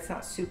on where it's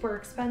not super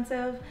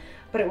expensive,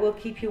 but it will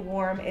keep you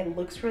warm, it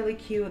looks really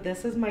cute,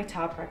 this is my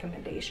top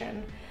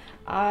recommendation.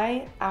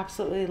 I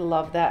absolutely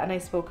love that, and I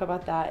spoke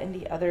about that in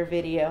the other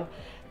video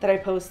that I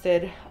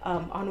posted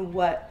on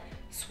what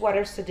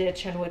sweaters to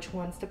ditch and which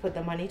ones to put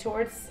the money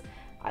towards.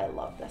 I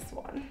love this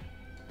one.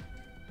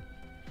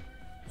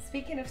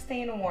 Speaking of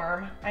staying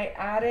warm, I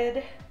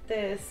added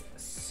this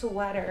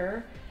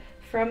sweater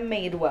from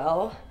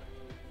Madewell.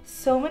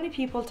 So many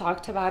people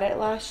talked about it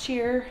last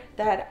year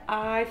that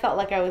I felt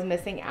like I was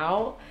missing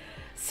out.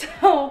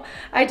 So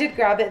I did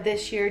grab it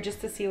this year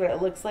just to see what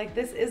it looks like.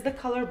 This is the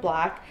color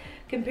black.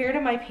 Compared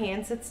to my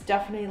pants, it's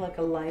definitely like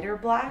a lighter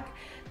black.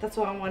 That's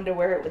why I wanted to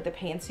wear it with the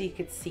pants so you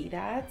could see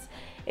that.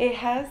 It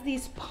has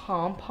these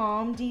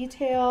pom-pom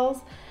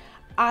details.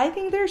 I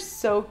think they're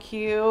so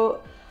cute.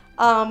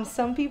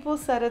 Some people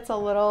said it's a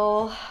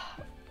little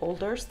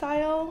older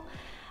style.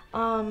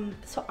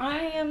 So I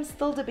am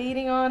still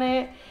debating on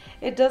it.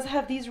 It does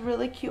have these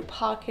really cute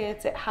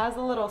pockets. It has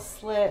a little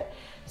slit,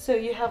 so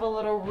you have a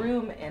little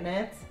room in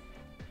it.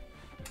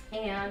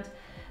 And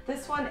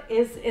this one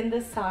is in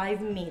the size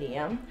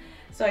medium.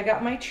 So I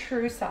got my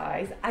true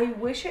size. I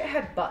wish it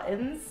had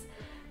buttons,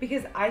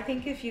 because I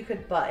think if you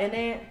could button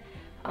it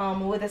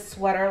with a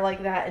sweater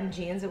like that and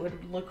jeans, it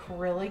would look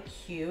really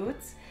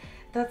cute.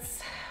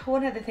 That's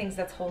one of the things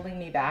that's holding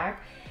me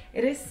back.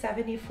 It is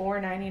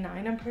 $74.99,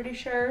 I'm pretty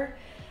sure.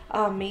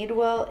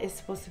 Madewell is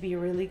supposed to be a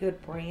really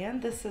good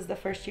brand. This is the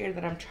first year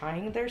that I'm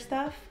trying their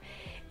stuff.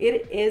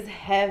 It is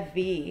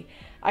heavy,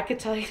 I could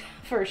tell you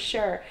that for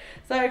sure.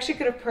 So I actually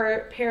could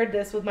have paired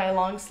this with my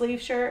long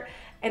sleeve shirt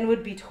and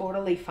would be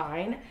totally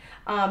fine.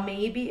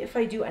 Maybe if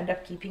I do end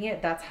up keeping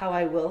it, that's how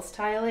I will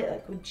style it,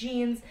 like with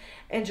jeans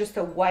and just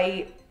a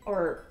white,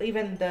 or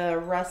even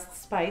the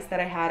Rust Spice that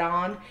I had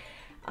on,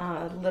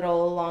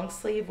 little long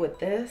sleeve with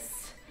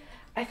this.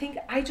 I think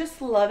I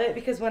just love it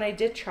because when I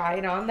did try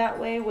it on that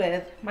way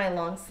with my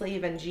long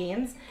sleeve and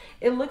jeans,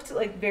 it looked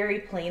like very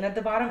plain at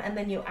the bottom, and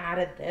then you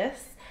added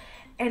this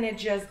and it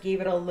just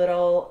gave it a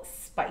little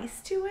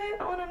spice to it.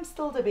 One I'm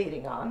still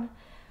debating on.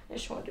 I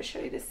just wanted to show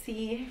you to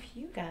see if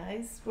you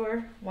guys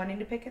were wanting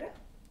to pick it up.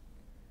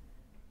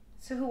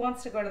 So who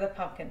wants to go to the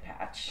pumpkin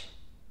patch?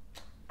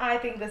 I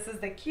think this is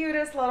the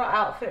cutest little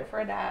outfit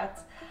for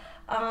that.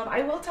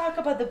 I will talk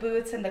about the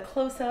boots and the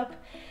close-up.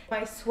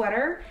 My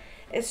sweater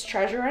is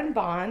Treasure and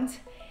Bond,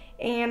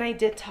 and I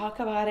did talk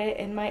about it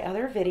in my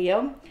other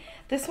video.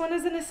 This one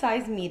is in a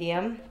size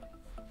medium.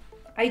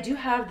 I do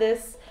have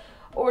this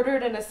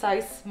ordered in a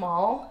size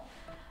small,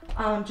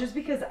 just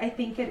because I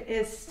think it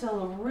is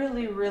still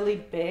really, really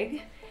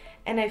big,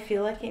 and I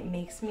feel like it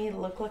makes me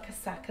look like a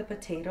sack of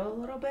potato a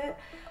little bit.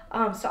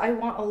 So I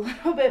want a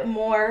little bit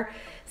more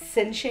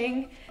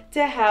cinching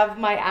to have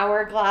my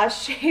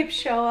hourglass shape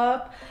show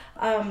up.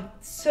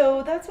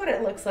 So that's what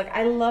it looks like.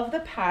 I love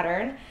the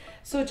pattern.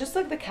 So just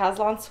like the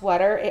Caslon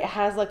sweater, it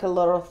has like a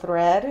little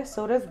thread.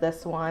 So does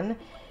this one.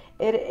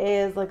 It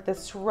is like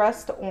this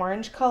rust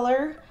orange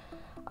color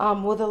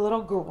with a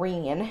little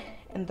green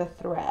in the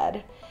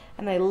thread.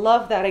 And I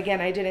love that. Again,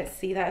 I didn't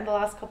see that in the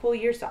last couple of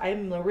years, so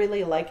I'm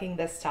really liking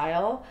this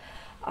style.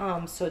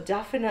 So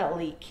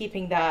definitely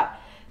keeping that.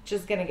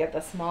 Just gonna get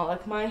the small,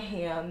 like my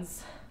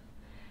hands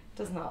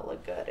does not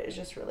look good. It's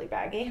just really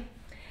baggy.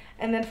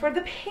 And then for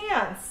the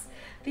pants,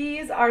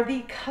 these are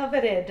the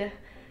coveted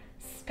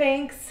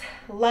Spanx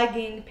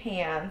legging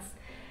pants.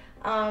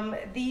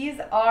 These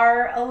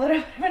are a little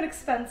bit of an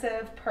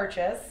expensive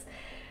purchase.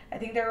 I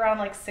think they're around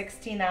like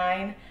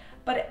 $69,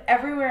 but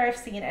everywhere I've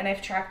seen, and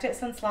I've tracked it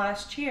since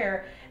last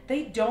year,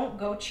 they don't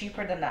go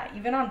cheaper than that.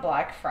 Even on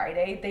Black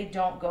Friday, they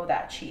don't go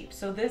that cheap.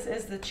 So this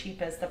is the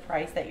cheapest, the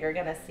price that you're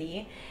gonna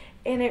see.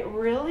 And it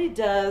really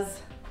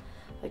does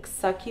like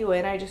suck you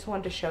in. I just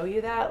wanted to show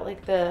you that.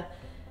 Like the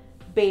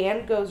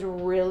band goes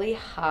really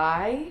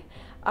high.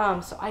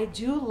 So I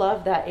do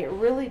love that. It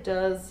really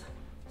does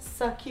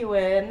suck you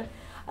in.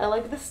 I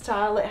like the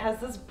style. It has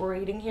this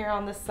braiding here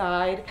on the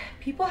side.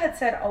 People had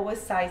said always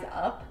size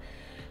up.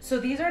 So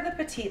these are the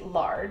petite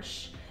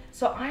large.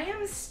 So I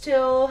am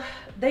still,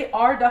 they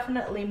are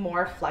definitely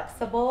more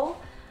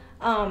flexible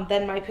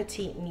than my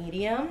petite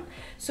medium.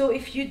 So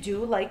if you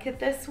do like it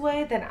this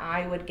way, then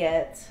I would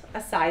get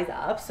a size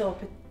up. So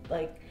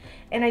like,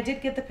 and I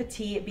did get the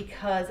petite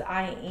because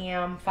I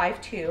am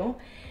 5'2",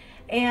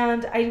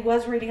 and I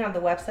was reading on the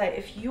website,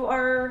 if you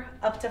are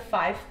up to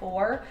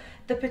 5'4",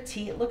 the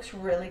petite looks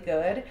really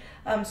good.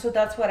 So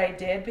that's what I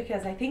did,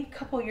 because I think a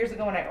couple years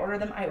ago when I ordered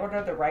them, I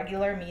ordered the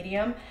regular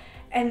medium,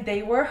 and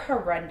they were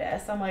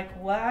horrendous. I'm like,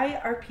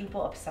 why are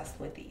people obsessed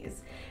with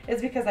these?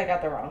 It's because I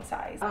got the wrong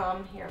size.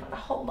 Here, I'm gonna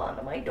hold on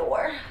to my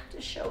door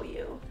to show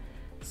you.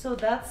 So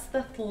that's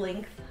the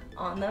length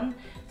on them.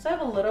 So I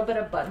have a little bit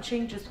of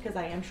bunching just because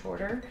I am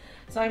shorter.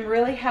 So I'm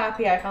really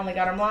happy I finally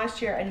got them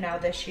last year, and now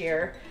this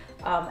year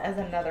as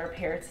another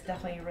pair. It's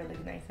definitely a really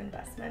nice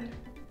investment.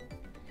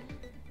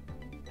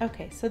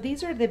 Okay, so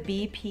these are the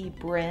BP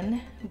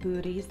Bryn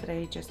booties that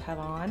I just have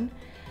on.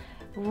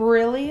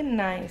 Really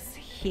nice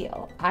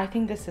heel. I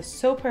think this is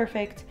so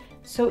perfect,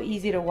 so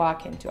easy to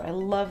walk into. I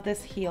love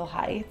this heel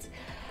height.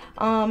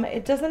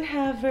 It doesn't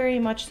have very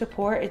much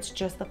support. It's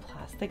just the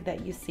plastic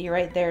that you see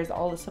right there is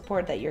all the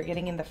support that you're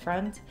getting in the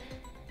front.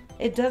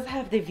 It does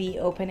have the V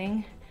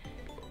opening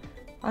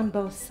on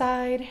both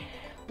sides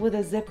with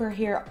a zipper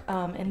here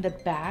in the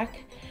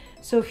back.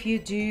 So if you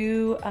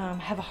do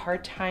have a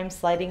hard time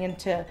sliding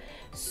into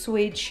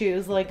suede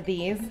shoes like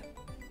these,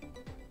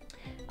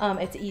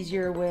 it's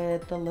easier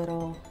with the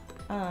little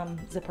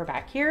zipper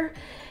back here.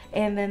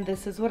 And then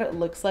this is what it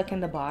looks like in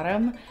the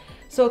bottom.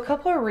 So a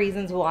couple of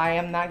reasons why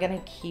I'm not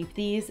gonna keep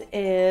these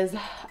is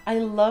I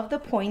love the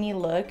pointy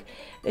look.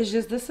 It's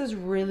just this is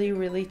really,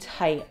 really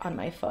tight on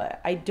my foot.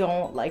 I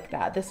don't like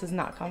that. This is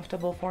not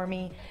comfortable for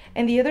me.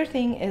 And the other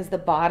thing is the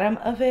bottom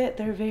of it,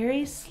 they're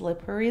very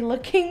slippery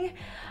looking.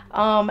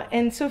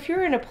 And so if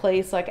you're in a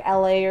place like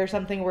LA or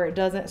something where it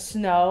doesn't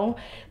snow,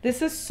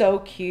 this is so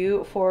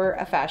cute for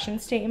a fashion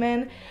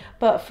statement.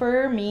 But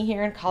for me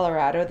here in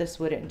Colorado, this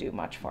wouldn't do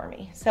much for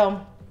me. So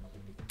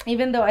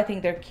even though I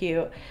think they're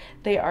cute,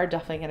 they are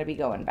definitely gonna be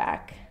going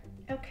back.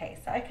 Okay,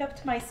 so I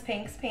kept my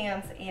Spanx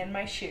pants and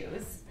my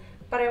shoes,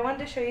 but I wanted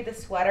to show you the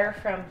sweater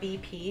from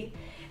BP.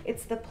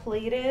 It's the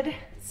pleated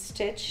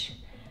stitch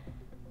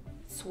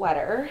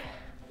sweater.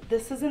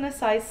 This is in a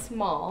size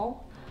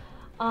small.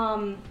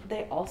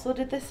 They also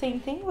did the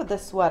same thing with the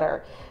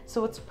sweater.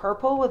 So it's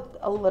purple with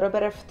a little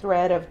bit of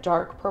thread of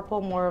dark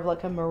purple, more of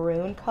like a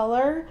maroon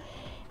color.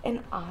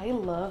 And I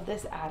love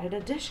this added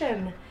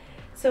addition.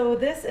 So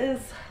this is,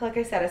 like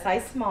I said, a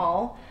size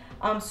small.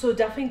 So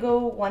definitely go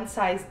one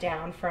size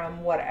down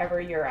from whatever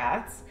you're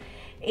at.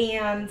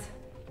 And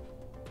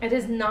it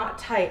is not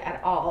tight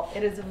at all.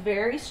 It is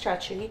very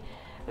stretchy,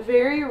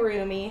 very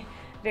roomy,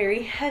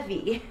 very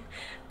heavy.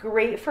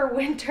 Great for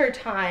winter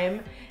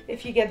time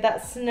if you get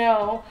that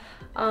snow.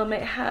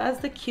 It has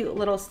the cute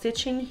little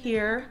stitching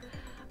here,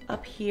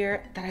 up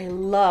here, that I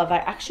love. I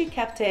actually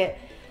kept it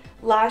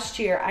last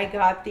year. I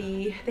got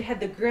they had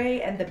the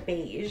gray and the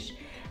beige,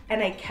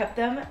 and I kept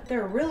them.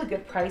 They're a really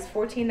good price,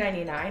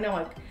 $14.99. I'm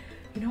like,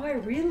 you know, I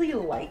really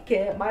like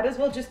it. Might as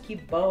well just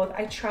keep both.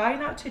 I try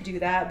not to do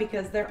that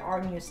because there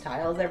are new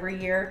styles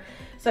every year.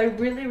 So I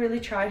really, really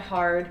try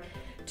hard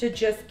to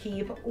just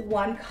keep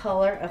one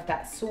color of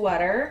that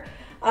sweater.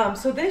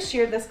 So this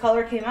year, this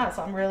color came out,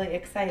 so I'm really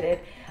excited.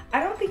 I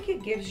don't think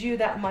it gives you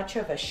that much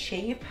of a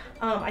shape.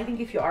 I think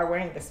if you are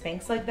wearing the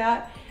Spanx like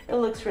that, it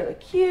looks really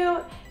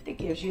cute. It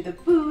gives you the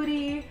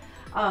booty,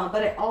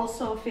 but it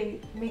also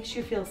makes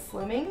you feel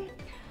slimming.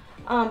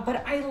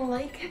 But I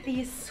like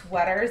these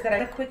sweaters that I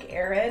had a quick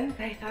errand.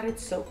 I thought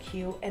it's so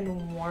cute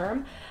and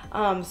warm.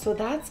 So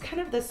that's kind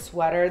of the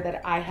sweater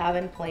that I have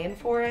in plan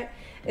for it,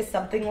 is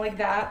something like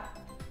that.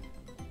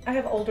 I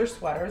have older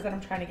sweaters that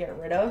I'm trying to get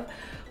rid of,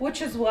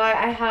 which is why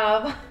I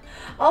have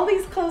all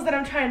these clothes that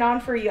I'm trying on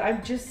for you.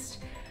 I'm just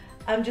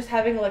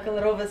having like a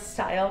little of a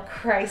style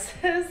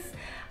crisis.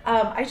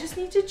 I just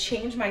need to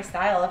change my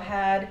style. I've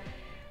had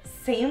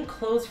same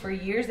clothes for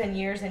years and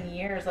years and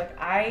years. Like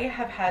I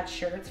have had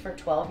shirts for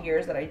 12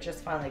 years that I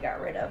just finally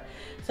got rid of.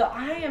 So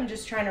I am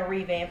just trying to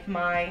revamp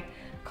my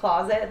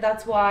closet.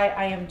 That's why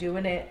I am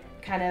doing it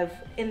kind of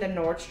in the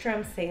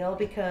Nordstrom sale,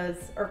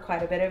 or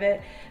quite a bit of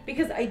it,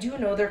 because I do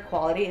know their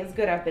quality is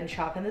good. I've been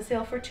shopping the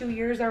sale for 2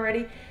 years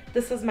already.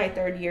 This is my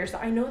 3rd year, so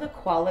I know the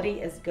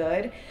quality is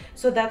good.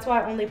 So that's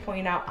why I only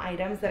point out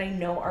items that I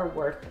know are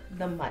worth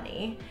the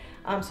money.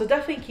 So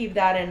definitely keep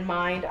that in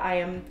mind. I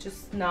am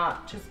just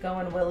not just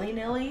going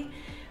willy-nilly.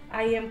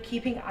 I am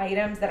keeping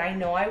items that I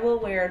know I will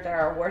wear, that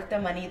are worth the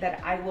money,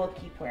 that I will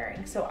keep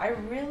wearing. So I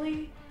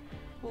really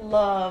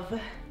love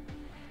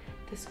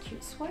this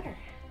cute sweater.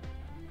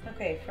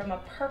 Okay, from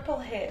a purple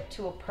hit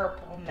to a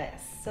purple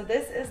miss. So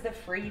this is the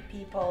Free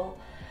People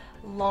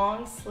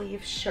long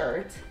sleeve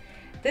shirt.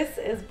 This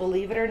is,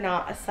 believe it or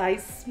not, a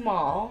size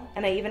small,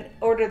 and I even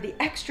ordered the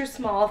extra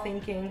small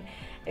thinking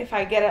if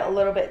I get it a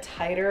little bit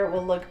tighter, it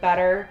will look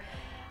better.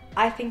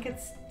 I think it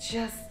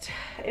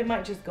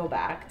might just go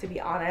back, to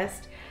be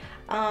honest.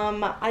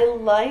 I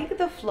like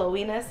the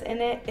flowiness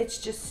in it. It's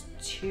just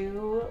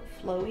too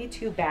flowy,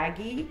 too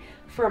baggy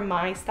for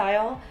my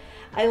style.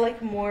 I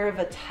like more of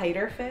a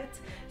tighter fit.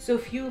 So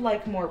if you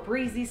like more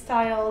breezy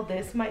style,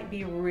 this might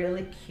be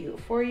really cute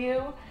for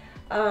you.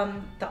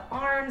 The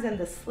arms and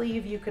the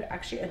sleeve you could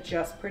actually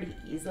adjust pretty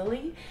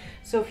easily.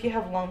 So if you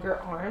have longer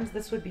arms,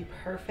 this would be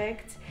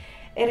perfect.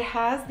 It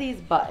has these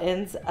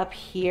buttons up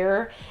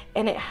here,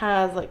 and it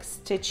has like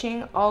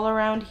stitching all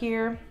around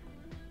here.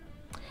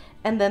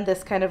 And then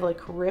this kind of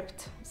like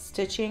ripped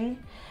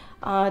stitching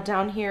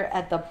down here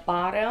at the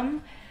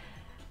bottom.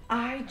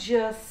 I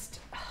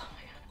just, oh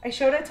my God. I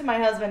showed it to my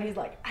husband. He's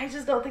like, I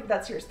just don't think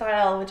that's your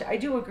style, which I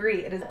do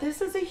agree. It is.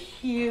 This is a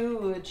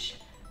huge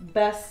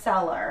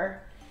bestseller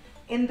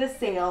in the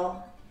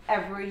sale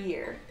every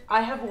year.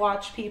 I have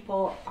watched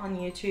people on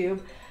YouTube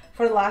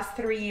for the last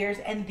 3 years,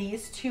 and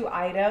these two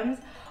items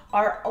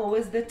are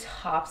always the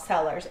top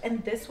sellers.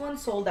 And this one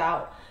sold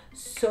out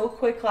so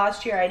quick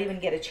last year, I didn't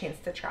even get a chance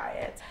to try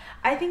it.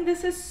 I think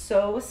this is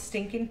so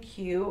stinking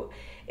cute.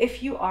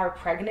 If you are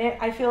pregnant,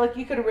 I feel like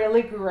you could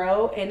really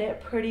grow in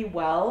it pretty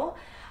well.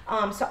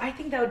 So I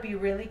think that would be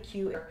really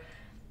cute.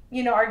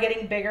 You know, are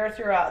getting bigger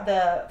throughout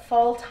the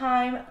fall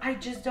time. I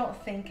just don't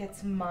think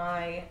it's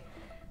my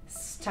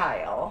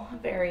style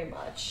very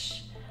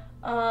much.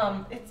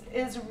 It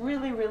is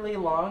really, really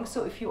long.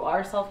 So if you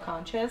are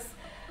self-conscious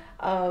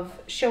of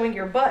showing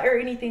your butt or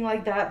anything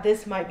like that,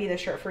 this might be the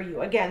shirt for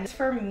you. Again,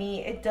 for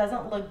me, it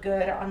doesn't look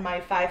good on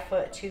my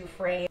 5'2"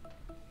 frame.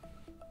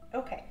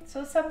 Okay,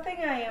 so something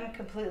I am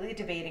completely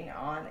debating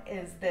on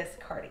is this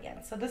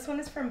cardigan. So this one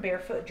is from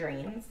Barefoot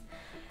Dreams.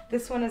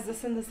 This one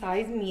is in the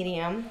size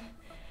medium.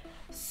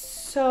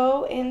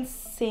 So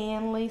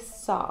insanely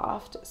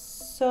soft,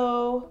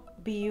 so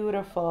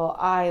beautiful.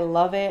 I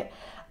love it.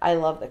 I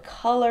love the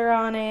color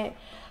on it.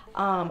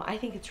 I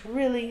think it's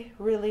really,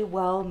 really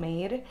well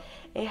made.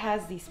 It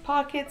has these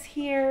pockets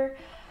here.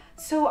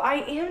 So I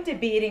am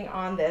debating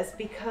on this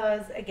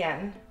because,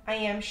 again, I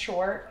am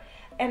short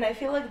and I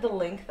feel like the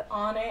length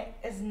on it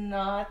is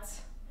not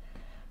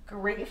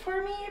great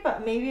for me,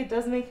 but maybe it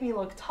does make me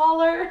look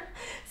taller.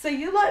 So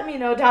you let me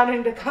know down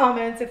in the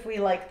comments if we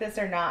like this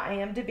or not. I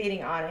am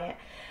debating on it.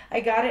 I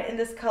got it in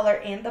this color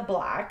and the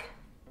black.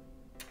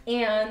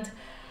 And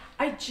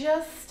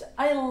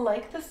I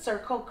like the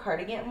circle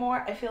cardigan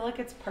more. I feel like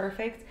it's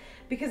perfect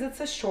because it's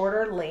a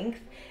shorter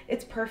length.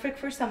 It's perfect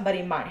for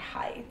somebody my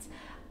height.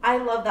 I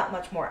love that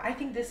much more. I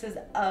think this is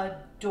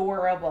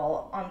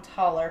adorable on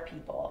taller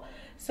people.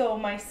 So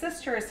my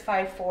sister is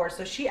 5'4",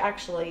 so she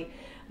actually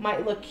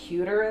might look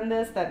cuter in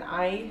this than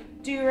I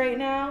do right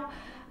now.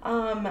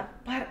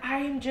 But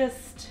I'm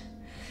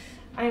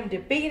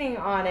debating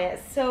on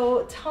it.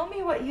 So tell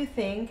me what you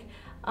think.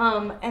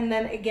 And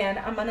then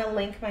again, I'm gonna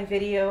link my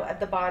video at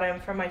the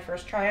bottom for my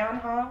first try on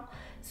haul,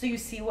 so you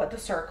see what the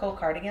circle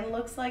cardigan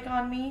looks like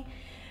on me.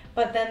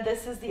 But then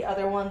this is the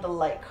other one, the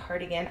light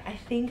cardigan. I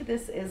think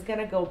this is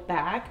gonna go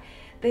back.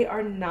 They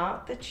are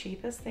not the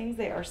cheapest things.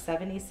 They are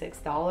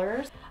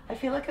 $76. I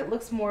feel like it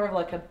looks more of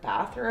like a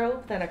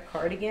bathrobe than a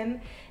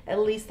cardigan, at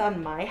least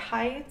on my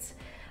height.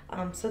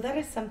 So that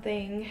is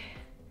something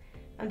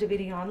I'm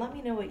debating on. Let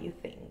me know what you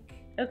think.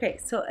 Okay,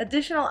 so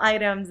additional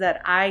items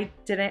that I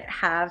didn't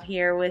have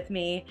here with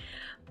me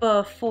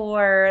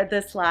before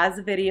this last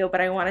video, but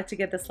I wanted to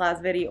get this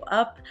last video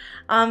up.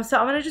 So I'm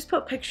gonna just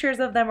put pictures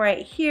of them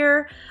right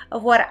here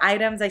of what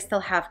items I still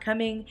have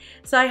coming.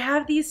 So I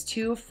have these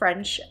two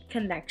French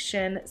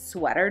Connection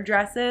sweater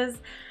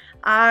dresses.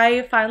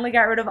 I finally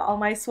got rid of all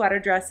my sweater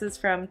dresses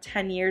from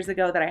 10 years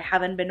ago that I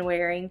haven't been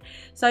wearing.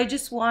 So I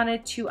just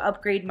wanted to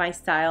upgrade my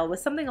style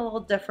with something a little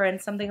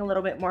different, something a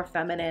little bit more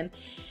feminine.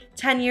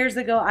 10 years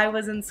ago, I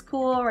was in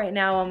school. Right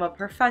now, I'm a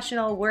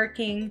professional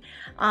working.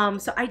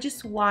 So I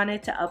just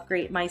wanted to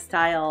upgrade my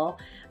style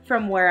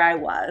from where I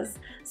was.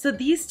 So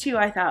these two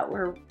I thought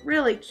were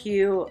really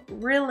cute,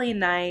 really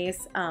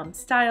nice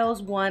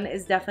styles. One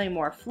is definitely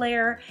more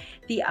flare.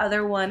 The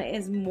other one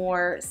is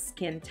more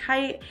skin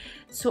tight.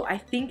 So I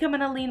think I'm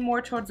gonna lean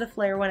more towards the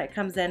flare when it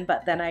comes in,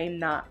 but then I'm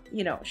not,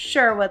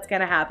 sure what's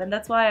gonna happen.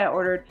 That's why I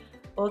ordered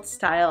both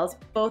styles,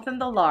 both in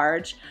the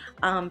large,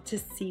 to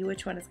see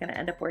which one is going to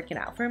end up working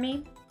out for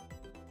me.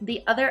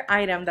 The other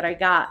item that I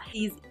got,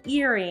 these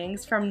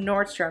earrings from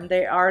Nordstrom.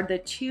 They are the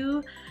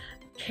 2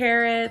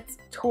 carats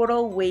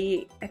total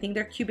weight. I think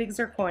they're cubic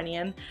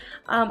zirconian.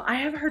 I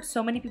have heard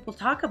so many people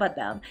talk about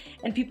them,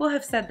 and people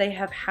have said they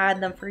have had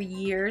them for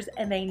years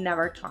and they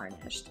never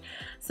tarnished.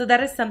 So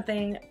that is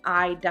something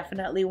I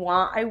definitely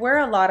want. I wear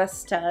a lot of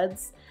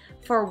studs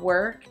for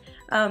work.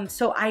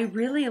 So I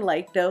really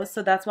like those,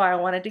 so that's why I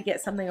wanted to get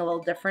something a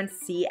little different,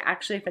 see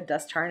actually if it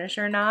does tarnish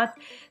or not.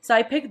 So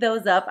I picked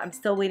those up. I'm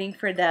still waiting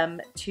for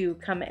them to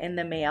come in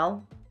the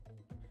mail.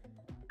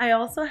 I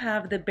also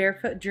have the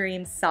Barefoot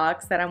Dreams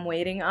socks that I'm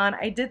waiting on.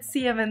 I did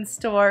see them in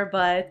store,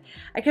 but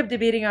I kept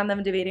debating on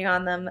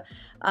them,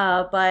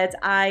 but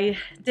I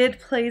did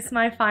place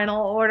my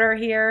final order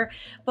here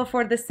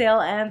before the sale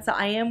ends, so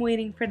I am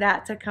waiting for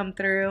that to come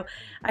through.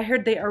 I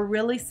heard they are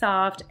really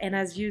soft, and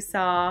as you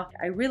saw,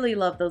 I really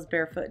love those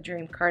Barefoot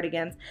Dream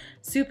cardigans.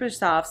 Super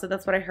soft, so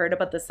that's what I heard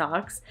about the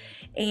socks.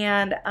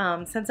 And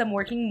since I'm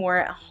working more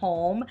at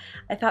home,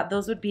 I thought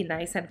those would be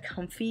nice and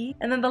comfy.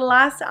 And then the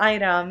last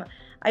item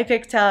I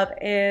picked up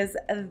is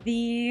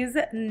these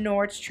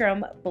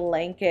Nordstrom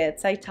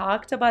blankets. I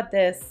talked about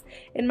this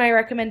in my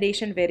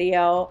recommendation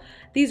video.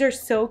 These are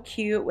so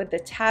cute with the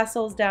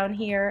tassels down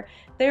here.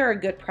 They're a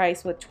good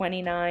price with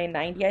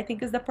 $29.90, I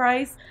think is the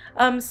price.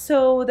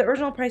 So the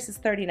original price is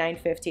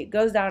 $39.50. It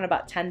goes down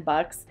about 10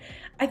 bucks.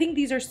 I think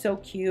these are so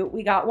cute.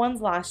 We got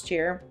ones last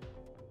year.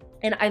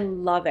 and I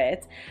love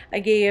it. I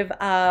gave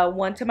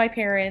one to my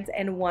parents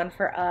and one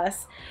for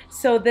us.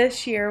 So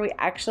this year we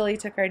actually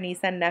took our niece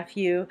and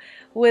nephew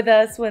with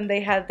us when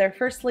they had their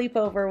first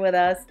sleepover with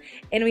us,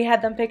 and we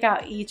had them pick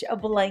out each a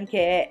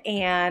blanket,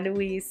 and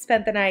we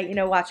spent the night, you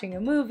know, watching a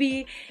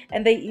movie,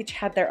 and they each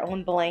had their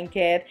own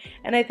blanket,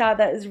 and I thought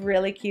that is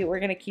really cute. We're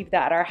gonna keep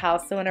that at our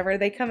house, so whenever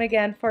they come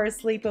again for a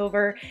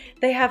sleepover,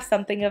 they have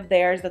something of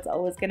theirs that's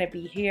always gonna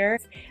be here.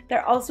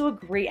 They're also a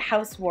great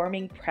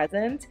housewarming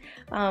present.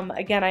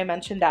 Again, I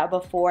mentioned that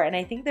before, and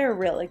I think they're a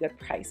really good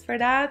price for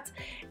that.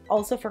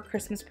 Also for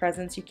Christmas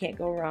presents, you can't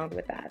go wrong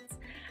with that.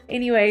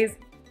 Anyways,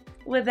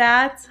 with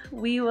that,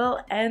 we will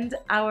end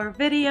our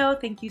video.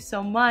 Thank you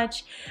so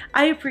much.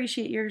 I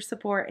appreciate your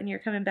support and your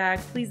coming back.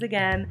 Please,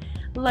 again,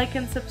 like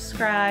and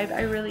subscribe.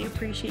 I really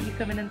appreciate you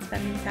coming and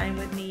spending time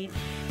with me,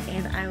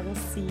 and I will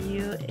see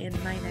you in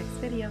my next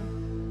video.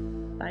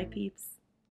 Bye, peeps.